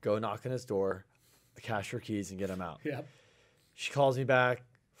 go knock on his door, cash your keys, and get him out. Yep. She calls me back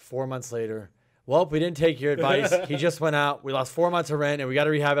 4 months later. Well, we didn't take your advice. He just went out. We lost 4 months of rent, and we got to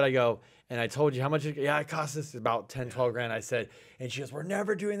rehab it. I go, and I told you how much it cost us about 10, 12 grand. I said, and she goes, we're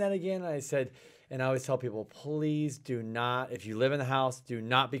never doing that again. And I said, and I always tell people, please do not, if you live in the house, do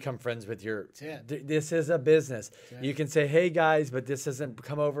not become friends with your, this is a business. You can say, hey guys, but this doesn't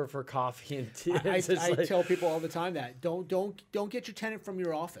come over for coffee and tea. I tell people all the time that don't get your tenant from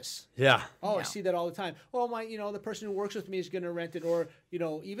your office. Yeah. Oh, I see that all the time. Oh, the person who works with me is going to rent it, or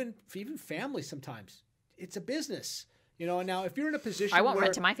even family sometimes. It's a business. And now if you're in a position, I won't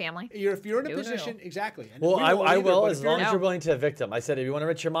rent to my family. If you're in a position, exactly. And well, I will as long as you're you're willing to evict them. I said, if you want to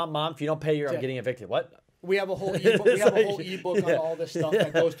rent your mom, if you don't pay, I'm getting evicted. What? We have a whole ebook on all this stuff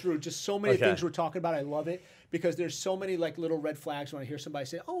that goes through just so many things we're talking about. I love it because there's so many little red flags when I hear somebody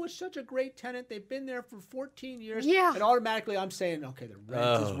say, "Oh, it's such a great tenant. They've been there for 14 years." Yeah. And automatically I'm saying, "Okay, the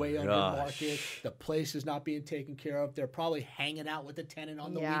rent is way under market. The place is not being taken care of. They're probably hanging out with the tenant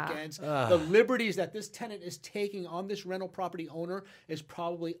on the weekends. The liberties that this tenant is taking on this rental property owner is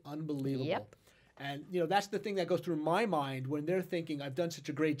probably unbelievable." Yep. And that's the thing that goes through my mind when they're thinking, I've done such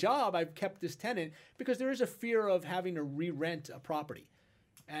a great job, I've kept this tenant, because there is a fear of having to re-rent a property.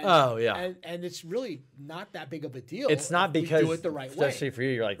 And, and it's really not that big of a deal. It's not because we do it the right way. Especially for you,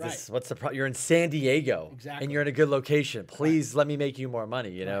 you're like, this. What's the problem? You're in San Diego, and you're in a good location. Please let me make you more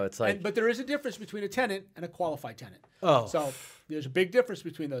money. It's like, but there is a difference between a tenant and a qualified tenant. Oh, so there's a big difference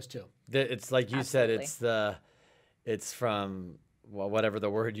between those two. It's like you said. It's from. Well, whatever the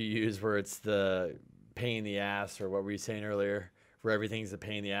word you use, where it's the pain in the ass, or what were you saying earlier, where everything's a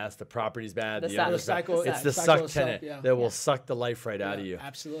pain in the ass, the property's bad, the other's bad. It's the suck tenant that will suck the life right out of you.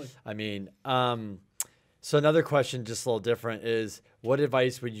 Absolutely. I mean, so another question, just a little different, is what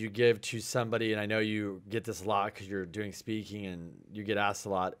advice would you give to somebody, and I know you get this a lot because you're doing speaking and you get asked a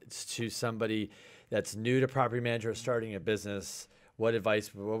lot, it's to somebody that's new to property management or starting a business. What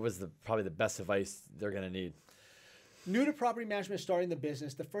was probably the best advice they're going to need? New to property management, starting the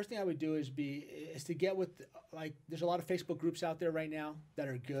business, the first thing I would do is to get with, there's a lot of Facebook groups out there right now that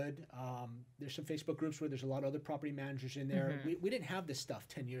are good. There's some Facebook groups where there's a lot of other property managers in there. We didn't have this stuff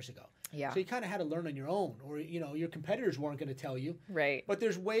 10 years ago. Yeah. So you kind of had to learn on your own, or, your competitors weren't going to tell you. Right. But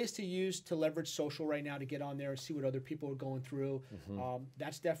there's ways to leverage social right now to get on there and see what other people are going through.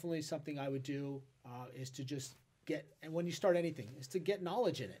 That's definitely something I would do, is to just and when you start anything, is to get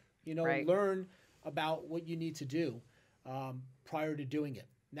knowledge in it. Learn about what you need to do prior to doing it.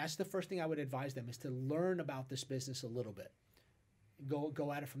 And that's the first thing I would advise them, is to learn about this business a little bit.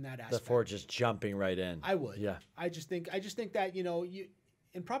 Go at it from that aspect. Before just jumping right in. I would. Yeah. I just think that you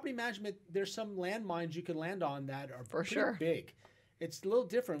in property management, there's some landmines you can land on that are pretty big. It's a little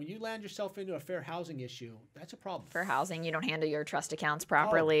different. When you land yourself into a fair housing issue, that's a problem. Fair housing, you don't handle your trust accounts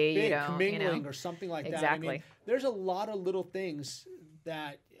properly. Big you don't, commingling or something like that. Exactly. I mean, there's a lot of little things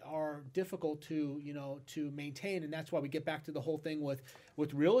that are difficult to maintain, and that's why we get back to the whole thing with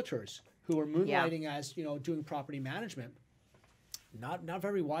realtors who are moonlighting as doing property management. Not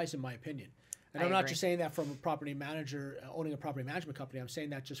very wise in my opinion. And I'm not just saying that from a property manager owning a property management company. I'm saying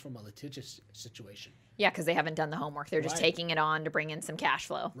that just from a litigious situation. Yeah, because they haven't done the homework. They're just taking it on to bring in some cash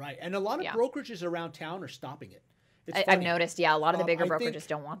flow. Right, and a lot of brokerages around town are stopping it. I've noticed, a lot of the bigger brokerages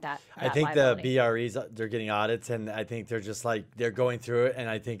don't want that. I think liability. The BREs, they're getting audits, and I think they're just like, they're going through it, and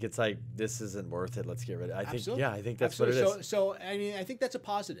I think it's like, this isn't worth it. Let's get rid of it. I think that's what it is. So I mean, I think that's a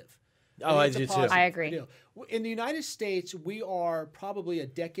positive. I do too. I agree. In the United States, we are probably a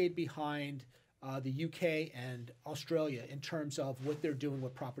decade behind the UK and Australia in terms of what they're doing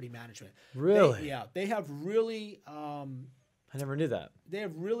with property management. Really? They have really I never knew that. They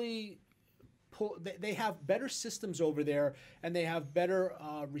have really they have better systems over there, and they have better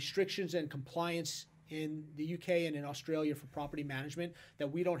restrictions and compliance in the UK and in Australia for property management that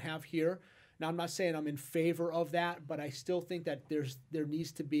we don't have here. Now, I'm not saying I'm in favor of that, but I still think that there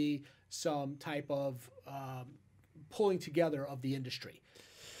needs to be some type of pulling together of the industry.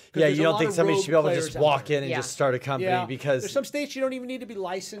 Yeah, you don't think somebody should be able to just walk in and just start a company because there's some states you don't even need to be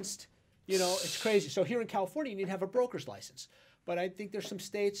licensed. You know, it's crazy. So here in California, you need to have a broker's license. But I think there's some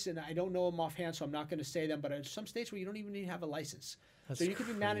states, and I don't know them offhand, so I'm not going to say them, but there's some states where you don't even need to have a license. So you could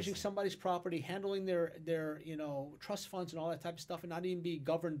be managing somebody's property, handling their trust funds and all that type of stuff, and not even be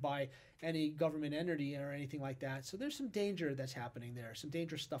governed by any government entity or anything like that. So there's some danger that's happening there, some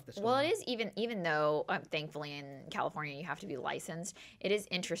dangerous stuff that's going on. It is even though thankfully in California you have to be licensed. It is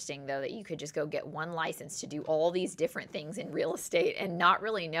interesting though that you could just go get one license to do all these different things in real estate and not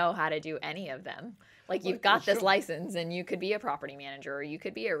really know how to do any of them. Like you've got this license and you could be a property manager, or you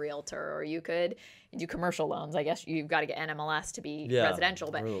could be a realtor, or you could do commercial loans. I guess you've got to get an MLS to be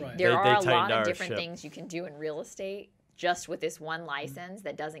residential, but there are a lot of different things you can do in real estate just with this one license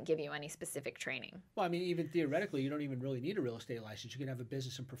that doesn't give you any specific training. Well, I mean, even theoretically, you don't even really need a real estate license. You can have a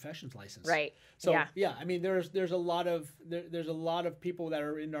business and professions license. Right. So yeah, I mean, there's a lot of people that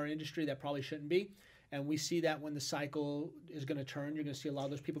are in our industry that probably shouldn't be. And we see that when the cycle is going to turn, you're going to see a lot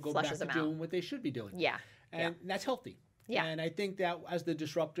of those people go back to doing what they should be doing. Yeah. And that's healthy. Yeah. And I think that as the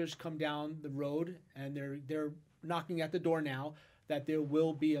disruptors come down the road, and they're knocking at the door now, that there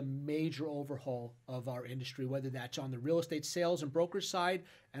will be a major overhaul of our industry, whether that's on the real estate sales and brokerage side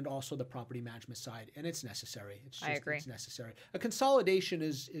and also the property management side. And it's necessary. I agree. It's necessary. A consolidation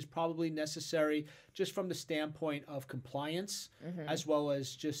is probably necessary just from the standpoint of compliance as well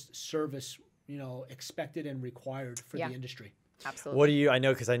as just service, expected and required for the industry. Absolutely. What do you, I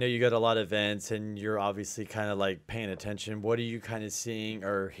know, because I know you go to a lot of events and you're obviously kind of like paying attention. What are you kind of seeing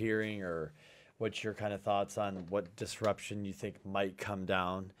or hearing, or what's your kind of thoughts on what disruption you think might come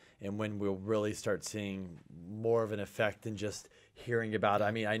down and when we'll really start seeing more of an effect than just hearing about it?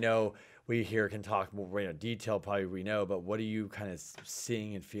 I mean, I know we here can talk more detail, probably we know, but what are you kind of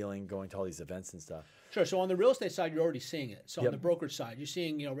seeing and feeling going to all these events and stuff? Sure. So on the real estate side, you're already seeing it. So on the brokerage side, you're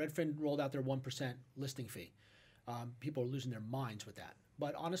seeing, Redfin rolled out their 1% listing fee. People are losing their minds with that.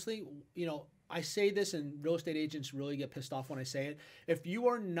 But honestly, I say this, and real estate agents really get pissed off when I say it. If you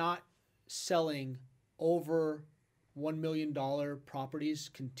are not selling over $1 million properties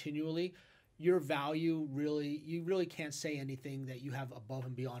continually, your value you really can't say anything that you have above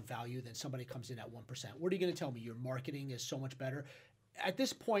and beyond value than somebody comes in at 1%. What are you going to tell me? Your marketing is so much better. At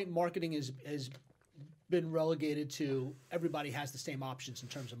this point, marketing is been relegated to everybody has the same options in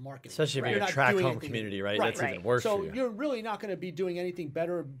terms of marketing. Especially if you're a track home community, right? That's even worse for you. So you're really not going to be doing anything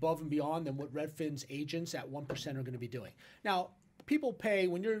better above and beyond than what Redfin's agents at 1% are going to be doing. Now, people pay,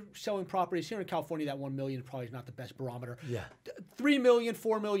 when you're selling properties here in California, that 1 million probably is not the best barometer. Yeah. 3 million,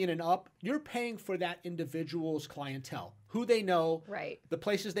 4 million and up, you're paying for that individual's clientele, who they know, the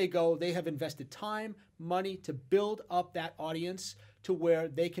places they go. They have invested time, money to build up that audience to where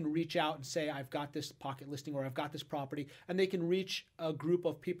they can reach out and say, I've got this pocket listing or I've got this property, and they can reach a group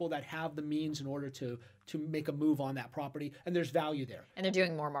of people that have the means in order to make a move on that property, and there's value there. And they're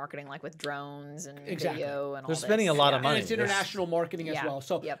doing more marketing, like with drones and video and all They're spending a lot of money. And it's international marketing as well.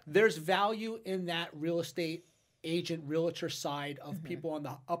 So there's value in that real estate agent, realtor side of people on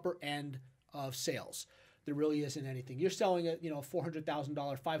the upper end of sales. There really isn't anything. You're selling a $400,000,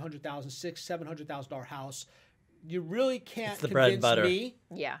 $500,000, $600,000, $700,000 house. You really can't convince me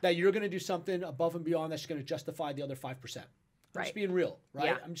that you're going to do something above and beyond that's going to justify the other 5%. I'm just being real, right?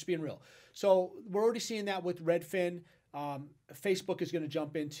 Yeah. I'm just being real. So we're already seeing that with Redfin. Facebook is going to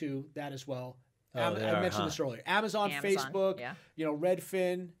jump into that as well. I mentioned this earlier. Amazon, Facebook,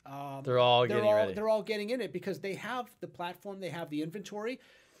 Redfin. They're all getting ready. They're all getting in it because they have the platform, they have the inventory,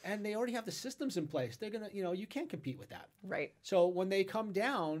 and they already have the systems in place. They're going to, you can't compete with that. Right. So when they come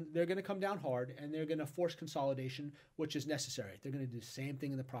down, they're going to come down hard, and they're going to force consolidation, which is necessary. They're going to do the same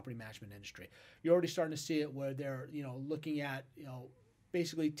thing in the property management industry. You're already starting to see it where they're, looking at,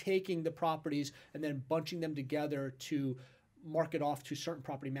 basically taking the properties and then bunching them together to market off to certain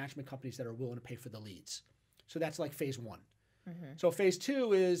property management companies that are willing to pay for the leads. So that's like phase one. So phase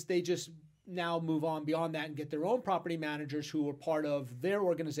two is they just now move on beyond that and get their own property managers who are part of their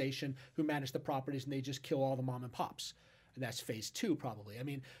organization who manage the properties, and they just kill all the mom and pops. And that's phase two probably. I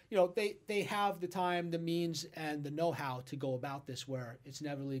mean, they have the time, the means, and the know-how to go about this where it's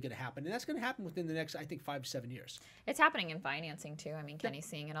never really going to happen. And that's going to happen within the next, I think, 5 to 7 years. It's happening in financing too. I mean, Kenny's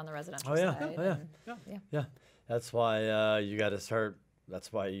seeing it on the residential Oh, yeah. side. Yeah. That's why you got to start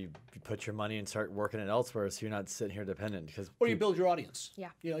That's why you put your money and start working it elsewhere, so you're not sitting here dependent. Because Or you build your audience. Yeah.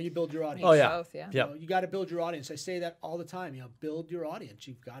 You build your audience. Oh yeah, Both, yeah. Yep. You got to build your audience. I say that all the time. Build your audience.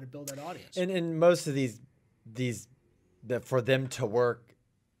 You've got to build that audience. And most of these that for them to work,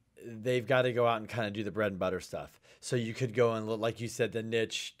 they've got to go out and kind of do the bread and butter stuff. So you could go and, like you said, the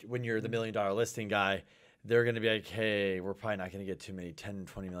niche, when you're the $1 million listing guy, they're going to be like, hey, we're probably not going to get too many $10,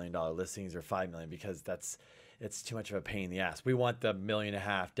 $20 million listings or $5 million, because it's too much of a pain in the ass. We want the $1.5 million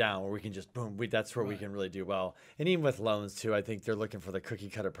down where we can just boom. That's where we can really do well. And even with loans too, I think they're looking for the cookie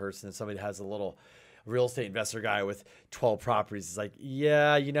cutter person. If somebody has a little real estate investor guy with 12 properties, it's like,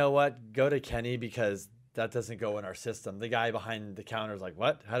 yeah, you know what? Go to Kenny, because that doesn't go in our system. The guy behind the counter is like,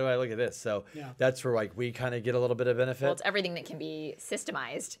 what? How do I look at this? So that's where like we kind of get a little bit of benefit. Well, it's everything that can be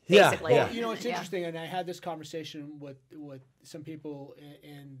systemized, Yeah, basically. yeah. Well, it's interesting, and I had this conversation with some people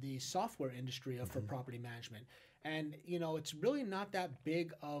in the software industry for property management, and it's really not that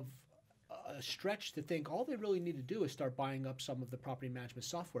big of a stretch to think all they really need to do is start buying up some of the property management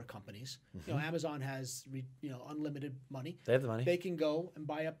software companies. Amazon has unlimited money. They have the money. They can go and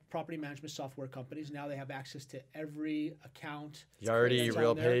buy up property management software companies. Now they have access to every account. Yardi, that's on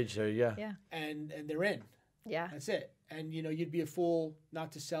Real there, Page, there you go. Yeah. and they're in. Yeah. That's it. And you'd be a fool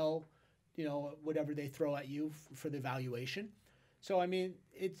not to sell, whatever they throw at you for the valuation. So I mean,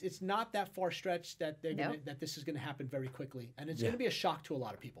 it's not that far stretched that that this is going to happen very quickly, and it's going to be a shock to a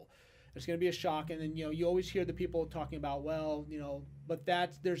lot of people. It's going to be a shock, and then you always hear the people talking about, well, but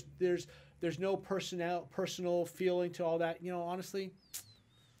there's no personal feeling to all that. Honestly,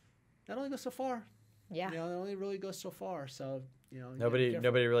 that only goes so far. Yeah. It only really goes so far. So Nobody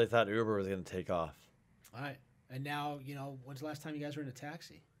really thought Uber was going to take off. All right, and now when's the last time you guys were in a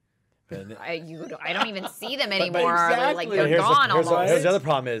taxi? I don't even see them anymore. exactly. Like they're Here's gone almost. Here's the other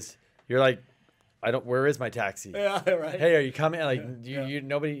problem is you're like, where is my taxi? Yeah, right. Hey, are you coming? Like you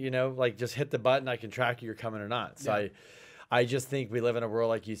nobody, like just hit the button. I can track you're coming or not. So I just think we live in a world,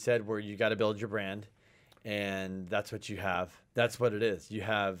 like you said, where you got to build your brand, and that's what you have. That's what it is. You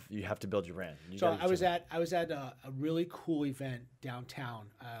have to build your brand. I was at a really cool event downtown.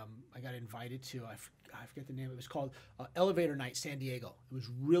 I got invited to. I forget the name. It was called Elevator Night San Diego. It was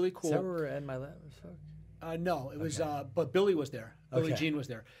really cool. Is that where Ed Milet was? No, it was. But Billy was there. Billy Okay. Jean was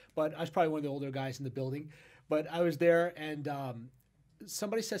there. But I was probably one of the older guys in the building. But I was there, and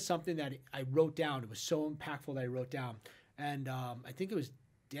somebody said something that I wrote down. It was so impactful that I wrote down. And I think it was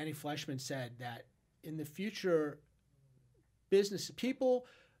Danny Fleshman said that in the future, business people,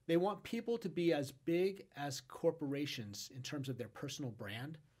 they want people to be as big as corporations in terms of their personal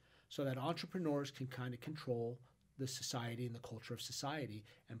brand, so that entrepreneurs can kind of control the society and the culture of society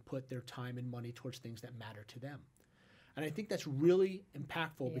and put their time and money towards things that matter to them. And I think that's really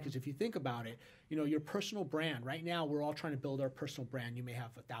impactful because if you think about it, your personal brand, right now we're all trying to build our personal brand. You may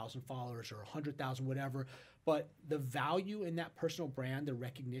have 1,000 followers or 100,000, whatever, but the value in that personal brand, the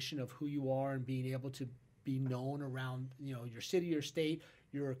recognition of who you are and being able to be known around, your city, your state,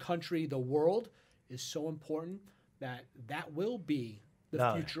 your country, the world is so important that will be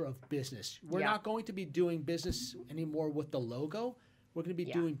the future of business. We're not going to be doing business anymore with the logo. We're going to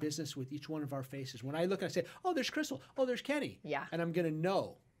be doing business with each one of our faces. When I look and I say, oh, there's Crystal. Oh, there's Kenny. Yeah. And I'm going to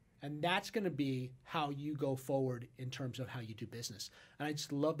know. And that's going to be how you go forward in terms of how you do business. And I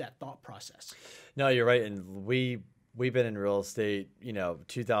just love that thought process. No, you're right. And we've been in real estate,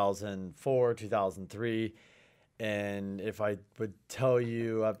 2004, 2003. And if I would tell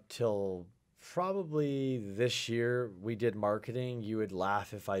you up till probably this year we did marketing, you would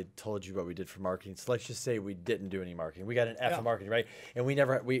laugh if I told you what we did for marketing. So let's just say we didn't do any marketing. We got an F in marketing, right? And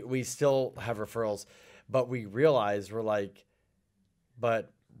we still have referrals, but we realized we're like,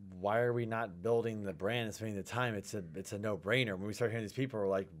 but why are we not building the brand and spending the time? It's a no-brainer. When we start hearing these people, we're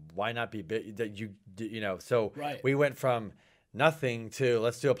like, why not be big? So we went from nothing to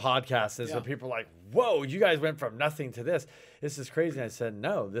let's do a podcast. And so people are like, whoa, you guys went from nothing to this. This is crazy. And I said,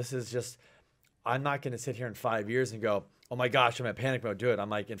 no, this is just, I'm not going to sit here in 5 years and go, oh my gosh, I'm in panic mode, do it.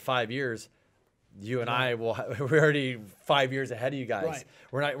 I'm like, in 5 years, you and I we're already 5 years ahead of you guys. Right.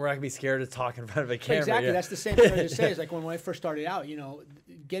 We're not going to be scared to talk in front of a camera. Exactly. That's the same thing I just say. Is like when I first started out,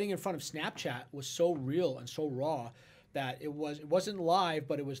 getting in front of Snapchat was so real and so raw that it wasn't live,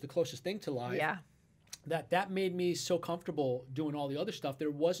 but it was the closest thing to live. Yeah. That made me so comfortable doing all the other stuff. There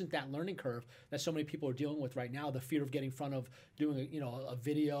wasn't that learning curve that so many people are dealing with right now. The fear of getting in front of doing a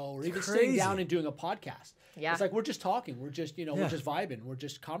video or even sitting down and doing a podcast. Yeah. It's like we're just talking. We're just we're just vibing. We're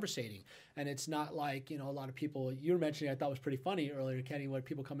just conversating. And it's not like a lot of people you were mentioning. I thought was pretty funny earlier, Kenny, when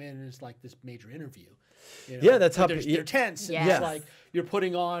people come in and it's like this major interview. Yeah, that's how they're tense. And it's like you're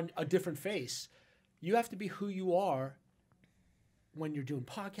putting on a different face. You have to be who you are. when you're doing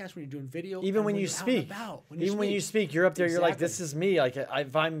podcasts, when you're doing video, Even and when you you're out and speak, about, when you speak, you're up there. You're like, Exactly. this is me. Like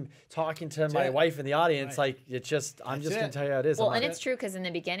if I'm talking to my it. wife in the audience, Right. like it's just I'm just That's gonna it. tell you how it is. Well, I'm and not- it's true because in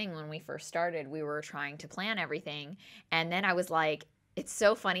the beginning when we first started, we were trying to plan everything. And then I was like, it's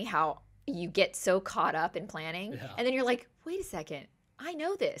so funny how you get so caught up in planning. Yeah. And then you're like, wait a second. I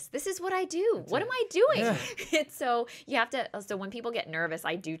know this. This is what I do. What am I doing? Yeah. It's so you have to. So when people get nervous,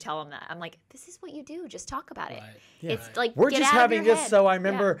 I do tell them that. I'm like, this is what you do. Just talk about it. Right. Yeah. It's like We're get just out of having your this, head. so I Yeah.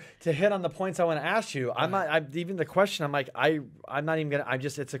 remember to hit on the points I want to ask you. I'm not even the question. I'm like I'm not even gonna.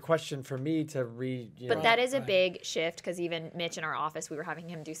 it's a question for me to read. You But know. that is a Right. big shift because even Mitch in our office, we were having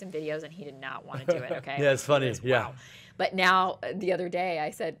him do some videos and he did not want to do it. Okay. Yeah, it's funny. He was, Yeah. wow. But now the other day I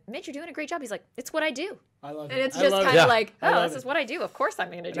said, Mitch, you're doing a great job. He's like, it's what I do. I love it. And it's I just love kind it. of like, I oh, love this is it. what I do. Of course I'm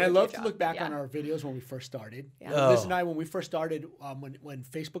going to do And I a love good to look job. back Yeah. on our videos when we first started. Yeah. Oh. Liz and I, when we first started, when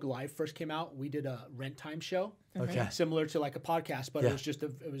Facebook Live first came out, we did a rent time show. Okay. Similar to like a podcast, but Yeah.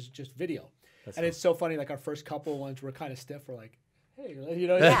 it was just video. That's And cool. it's so funny. Like our first couple ones were kind of stiff. We're like, hey, you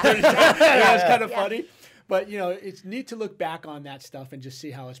know, Yeah. it's kind of Yeah. funny. But you know, it's neat to look back on that stuff and just see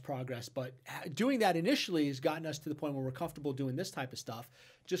how it's progressed. But doing that initially has gotten us to the point where we're comfortable doing this type of stuff.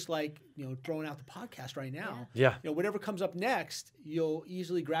 Just like throwing out the podcast right now. Yeah. Whatever comes up next, you'll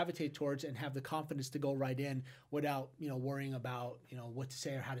easily gravitate towards and have the confidence to go right in without worrying about what to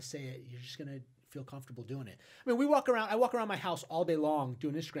say or how to say it. You're just gonna feel comfortable doing it. I mean, I walk around my house all day long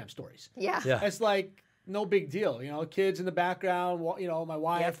doing Instagram stories. Yeah. Yeah. It's like no big deal, kids in the background, my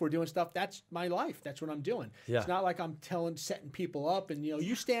wife, Yep. we're doing stuff. That's my life. That's what I'm doing. Yeah. It's not like I'm setting people up and,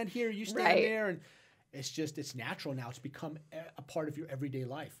 you stand here, you stand Right. there. And it's natural now. It's become a part of your everyday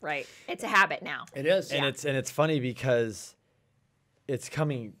life. Right. It's a habit now. It is. And it's funny because it's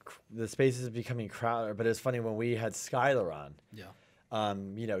coming. The space is becoming crowded. But it's funny when we had Skylar on.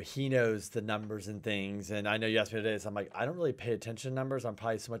 Yeah. He knows the numbers and things. And I know you asked me today, so I'm like, I don't really pay attention to numbers. I'm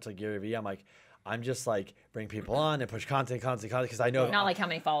probably so much like Gary Vee. I'm like, I'm just like bring people on and push content because I know. Not like how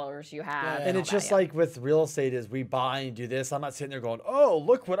many followers you have. And all it's that, just yeah. like with real estate is we buy and do this. I'm not sitting there going, oh,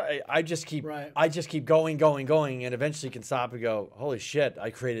 look what I just keep Right. I just keep going, and eventually can stop and go, holy shit,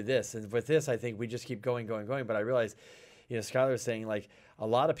 I created this. And with this, I think we just keep going. But I realize, Skylar was saying like a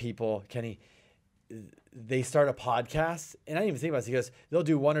lot of people, Kenny, they start a podcast, and I didn't even think about this. He goes, they'll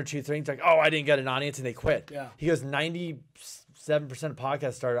do one or two things like, oh, I didn't get an audience, and they quit. Yeah. He goes, 97% of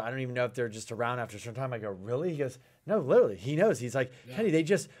podcasts started. I don't even know if they're just around after a certain time. I go, really? He goes, no, literally. He knows. He's like, Kenny,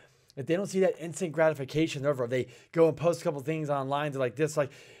 if they don't see that instant gratification, they're over. They go and post a couple things online. They're like this,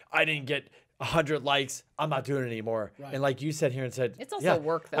 like, I didn't get 100 likes. I'm not doing it anymore. Right. And like you said here and said, It's also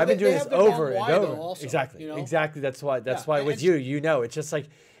work, though. I've been They doing have this their over own and why, over. though, also, Exactly. you know? Exactly. That's why Yeah, with and you, it's just like,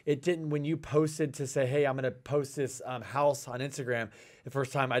 it didn't, when you posted to say, hey, I'm going to post this house on Instagram, the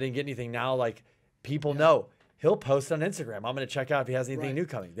first time I didn't get anything. Now, like, people know he'll post on Instagram. I'm going to check out if he has anything Right. new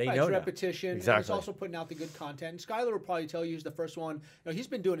coming. They Right, know it's now. repetition. And Exactly. it's also putting out the good content. And Skylar will probably tell you he's the first one. He's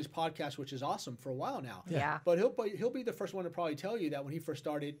been doing his podcast, which is awesome, for a while now. Yeah. But he'll be the first one to probably tell you that when he first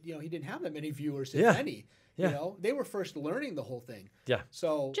started, he didn't have that many viewers, if Yeah. any. Yeah. They were first learning the whole thing. Yeah.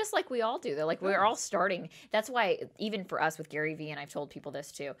 So Just like we all do, though. Like we're all starting. That's why even for us with Gary Vee, and I've told people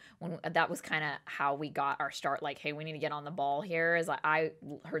this too, when that was kind of how we got our start. Like, hey, we need to get on the ball here. Is like I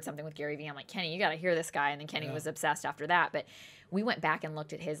heard something with Gary Vee. I'm like, Kenny, you got to hear this guy. And then Kenny was obsessed after that. But we went back and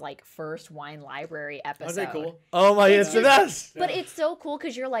looked at his like first wine library episode. Wasn't that cool? Oh my, it's the best. But it's so cool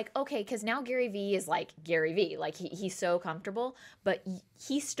because you're like, okay, because now Gary Vee is like Gary Vee. Like he's so comfortable, but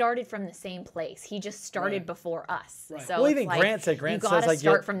he started from the same place. He just started Right. before us. Right. So Well, it's even like, Grant said- you Grant gotta says, like,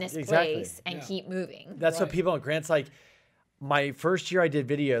 start you'll- from this exactly. place and Yeah. keep moving. That's what Right. people, Grant's like, my first year I did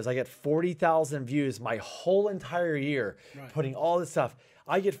videos, I get 40,000 views my whole entire year, putting all this stuff.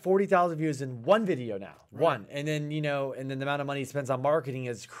 I get 40,000 views in one video now, one. And then, and then the amount of money he spends on marketing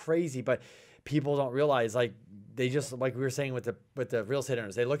is crazy, but people don't realize, like, they just, like we were saying with the real estate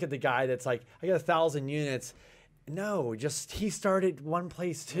owners, they look at the guy that's like, I got 1,000 units. No, just, he started one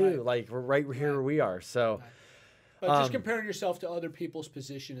place too. Right. Like, we're right here where we are. So, But just comparing yourself to other people's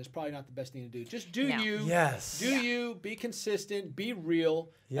position is probably not the best thing to do. Just do No. you. yes. Do you. Be consistent. Be real.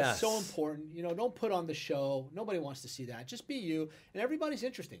 That's so Yes. important. Don't put on the show. Nobody wants to see that. Just be you. And everybody's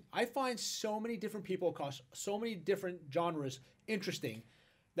interesting. I find so many different people across so many different genres interesting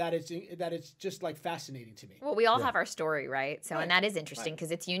that it's just like fascinating to me. Well, we all have our story, right? So, Right. and that is interesting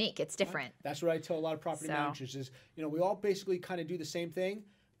because it's unique. It's different. That's what I tell a lot of property So- managers is, we all basically kind of do the same thing,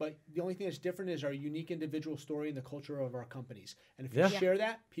 but the only thing that's different is our unique individual story and the culture of our companies. And if you Yeah. share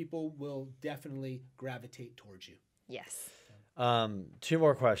that, people will definitely gravitate towards you. Yes. Two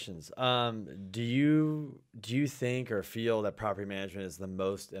more questions. Do you think or feel that property management is the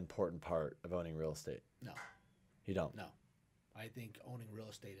most important part of owning real estate? No, You don't. no. I think owning real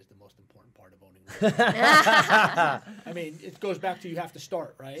estate is the most important part of owning real estate. I mean, it goes back to you have to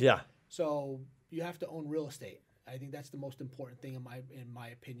start, right? Yeah. So you have to own real estate. I think that's the most important thing in my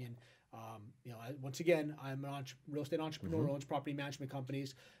opinion. You know, once again, I'm an real estate entrepreneur, owns property management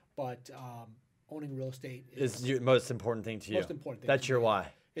companies, but owning real estate is the most important thing to you. Most important thing. That's your why.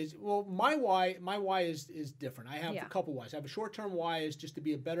 My why is different. I have a couple whys. I have a short-term why is just to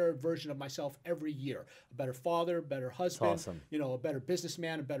be a better version of myself every year. A better father, better husband, awesome. You know, a better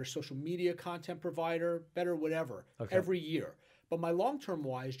businessman, a better social media content provider, better whatever, every year. But my long-term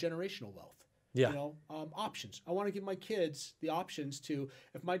why is generational wealth. Yeah. You know, options. I want to give my kids the options to,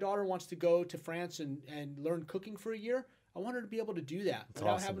 if my daughter wants to go to France and learn cooking for a year, I want her to be able to do that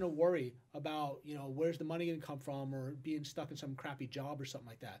without having to worry about, you know, where's the money going to come from or being stuck in some crappy job or something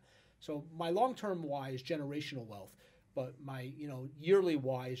like that. So my long-term why is generational wealth, but my, you know, yearly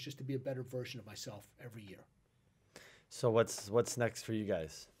why is just to be a better version of myself every year. So what's next for you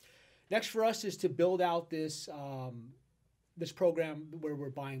guys? Next for us is to build out this this program where we're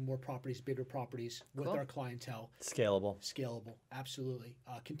buying more properties, bigger properties with our clientele. Scalable, absolutely.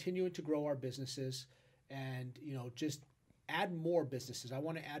 Continuing to grow our businesses and, you know, just add more businesses. I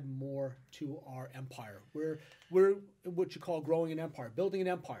want to add more to our empire. We're what you call growing an empire, building an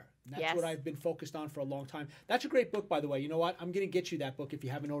empire. And that's what I've been focused on for a long time. That's a great book, by the way. You know what? I'm going to get you that book if you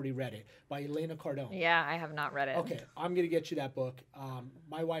haven't already read it, by Elena Cardone. Yeah, I have not read it. Okay, I'm going to get you that book.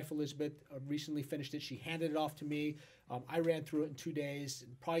 My wife, Elizabeth, recently finished it. She handed it off to me. I ran through it in 2 days.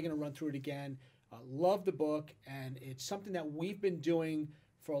 Probably going to run through it again. Love the book, and it's something that we've been doing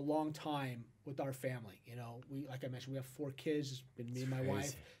for a long time with our family. You know, like I mentioned, we have 4 kids. It's been me and my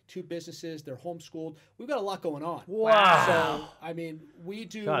wife, 2 businesses. They're homeschooled. We've got a lot going on. Wow. So I mean, we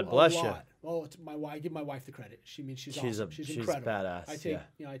do God bless a lot. You. Oh, it's my wife. I give my wife the credit. She's awesome. She's incredible. Badass.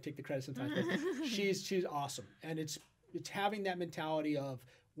 I take the credit sometimes. But she's awesome, and it's having that mentality of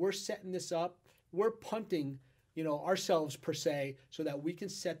we're setting this up. We're punting, you know, ourselves per se, so that we can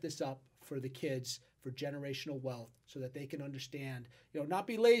set this up for the kids for generational wealth, so that they can understand, you know, not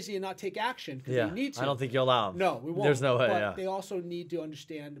be lazy and not take action because they need to. I don't think you'll allow them. No, we won't. There's no way. But they also need to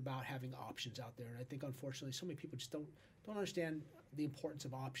understand about having options out there, and I think unfortunately so many people just don't understand the importance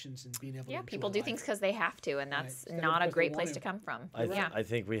of options and being able to enjoy people do life. things because they have to, and that's Right. not a Because great they place want to to. come from. I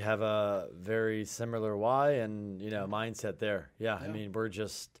think we have a very similar why and, you know, mindset there. Yeah. I mean, we're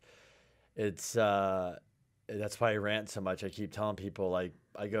just, it's, that's why I rant so much. I keep telling people, like,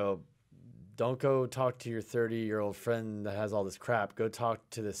 I go, don't go talk to your 30-year-old friend that has all this crap. Go talk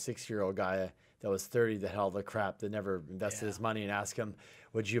to the 6-year-old guy that was 30 that had all the crap, that never invested his money, and ask him,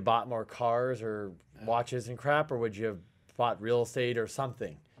 would you have bought more cars or watches and crap, or would you have bought real estate or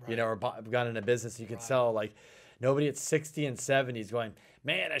something, you know, or gone in a business you could sell? Like, nobody at 60 and 70 is going,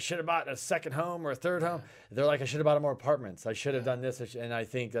 man, I should have bought a second home or a third home. They're like, I should have bought more apartments. I should have done this. And I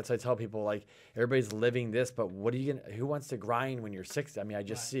think that's what I tell people, like, everybody's living this, but what are you going to, who wants to grind when you're 60? I mean, I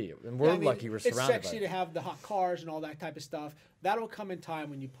just see it. And we're lucky we're surrounded by it. It's sexy to have the hot cars and all that type of stuff. That'll come in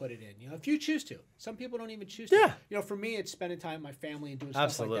time when you put it in, you know, if you choose to. Some people don't even choose to. You know, for me, it's spending time with my family and doing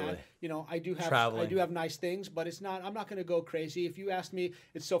stuff like that. You know, I do have nice things, but it's not, I'm not going to go crazy. If you ask me,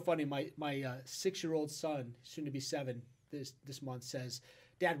 it's so funny. My 6-year-old son, soon to be 7 this month, says,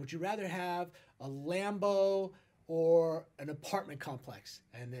 Dad, would you rather have a Lambo or an apartment complex?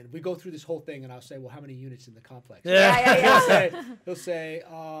 And then we go through this whole thing, and I'll say, well, how many units in the complex? He'll say,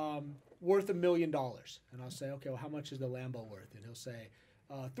 worth $1 million. And I'll say, okay, well, how much is the Lambo worth? And he'll say,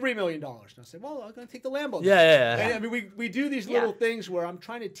 $3 million. And I'll say, well, I'm going to take the Lambo. And, I mean, we do these little things where I'm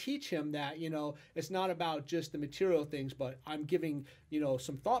trying to teach him that, you know, it's not about just the material things, but I'm giving, you know,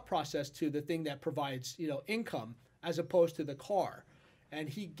 some thought process to the thing that provides, you know, income as opposed to the car. And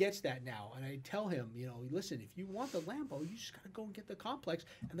he gets that now. And I tell him, you know, listen, if you want the Lambo, you just got to go and get the complex.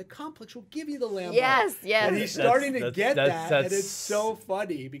 And the complex will give you the Lambo. Yes. And he's starting to get that. And it's so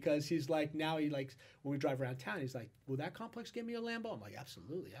funny because he's like, now he likes, when we drive around town, he's like, will that complex give me a Lambo? I'm like,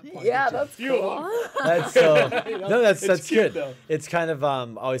 absolutely. That's cool. That's so, you know, no, that's cute, good. Though. It's kind of, I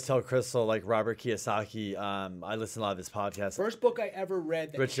always tell Crystal, like Robert Kiyosaki, I listen to a lot of his podcasts. First book I ever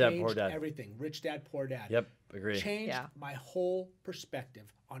read that Rich changed Dad, Poor Dad. everything. Rich Dad, Poor Dad. Yep, agree. Changed my whole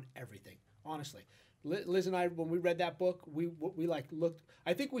perspective on everything, honestly. Liz and I, when we read that book, we like looked,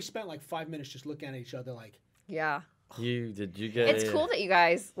 I think we spent like 5 minutes just looking at each other like. Did you get It's cool that you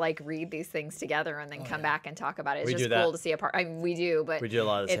guys like read these things together and then come back and talk about it. It's just cool to see a part. I mean, we do, but we do a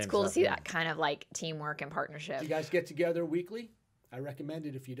lot of the it's same cool stuff, to see that kind of like teamwork and partnership. Do you guys get together weekly? I recommend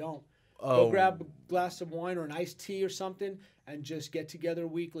it if you don't. Go grab a glass of wine or an iced tea or something and just get together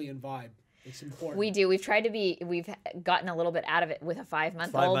weekly and vibe. It's important. We do. We've gotten a little bit out of it with a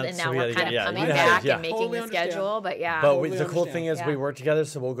 5-month-old, 5 months, and so now we we're gotta kind get- of yeah, coming you have to- back yeah. and making Totally the understand. schedule. But yeah. But Totally the cool thing is understand. we work together,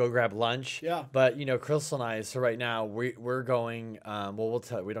 so we'll go grab lunch. Yeah. But Crystal and I, so right now we're going. We'll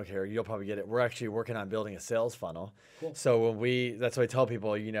tell. We don't care. You'll probably get it. We're actually working on building a sales funnel. Cool. So that's what I tell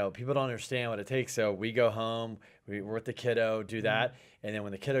people. People don't understand what it takes. So we go home. We're with the kiddo, do that, and then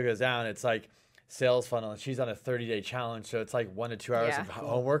when the kiddo goes down, it's like sales funnel, and she's on a 30-day challenge, so it's like 1 to 2 hours Yeah. of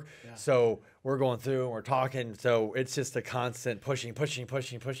homework. Yeah. So we're going through and we're talking. So it's just a constant pushing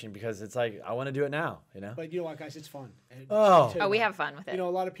because it's like I want to do it now. But you know what, guys? It's fun. And Oh. I'll tell you Oh, we what, have fun with it. a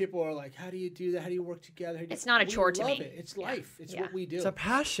lot of people are like, how do you do that? How do you work together? How do you-" It's not a We chore to love me. it. It's Yeah. life. It's Yeah. what we do. It's a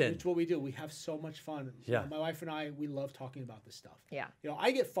passion. It's what we do. We have so much fun. Yeah. My wife and I, we love talking about this stuff. Yeah.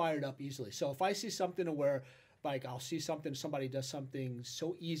 I get fired up easily. So if I see something where, like, I'll see something, somebody does something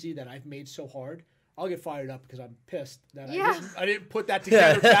so easy that I've made so hard, I'll get fired up because I'm pissed that I didn't put that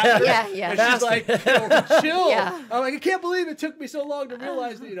together faster. Yeah. And she's like, chill. Yeah. I'm like, I can't believe it took me so long to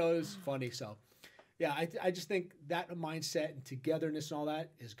realize that, it was funny. So, yeah, I just think that mindset and togetherness and all that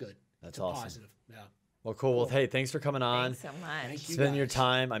is good. That's it's a awesome. Positive. Yeah. Well, cool. Well, hey, thanks for coming on. Thanks so much. Thank you. Spend your guys.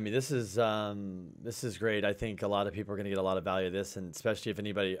 time. I mean, this is great. I think a lot of people are going to get a lot of value of this, and especially if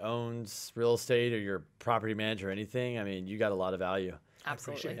anybody owns real estate or you're a property manager or anything. I mean, you got a lot of value.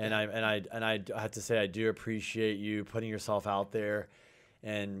 Absolutely. And I have to say I do appreciate you putting yourself out there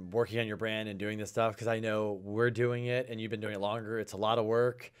and working on your brand and doing this stuff, because I know we're doing it and you've been doing it longer. It's a lot of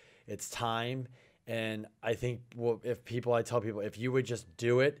work. It's time. And I think I tell people, if you would just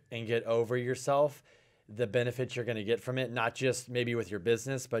do it and get over yourself, the benefits you're going to get from it, not just maybe with your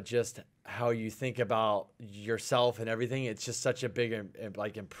business, but just how you think about yourself and everything. It's just such a big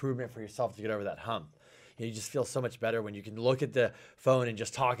improvement for yourself to get over that hump. You just feel so much better when you can look at the phone and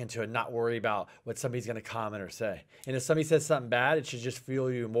just talk into it, not worry about what somebody's going to comment or say. And if somebody says something bad, it should just fuel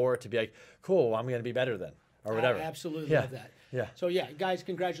you more to be like, cool, I'm going to be better then, or whatever. I absolutely Yeah. love that. Yeah. So, yeah, guys,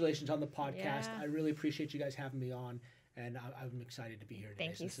 congratulations on the podcast. Yeah. I really appreciate you guys having me on, and I'm excited to be here today.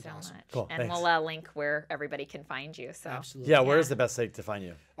 Thank you This is so awesome. much. Cool, And thanks. we'll link where everybody can find you. So Absolutely. Yeah, where's the best place to find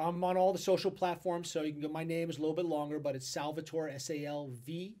you? I'm on all the social platforms, so you can go. My name is a little bit longer, but it's Salvatore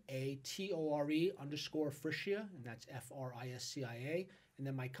SALVATORE _ Friscia, and that's FRISCIA. And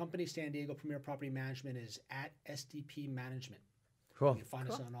then my company, San Diego Premier Property Management, is at SDP Management. Cool. You can find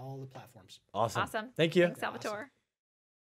us on all the platforms. Awesome. awesome. Thank you. Thanks, Salvatore.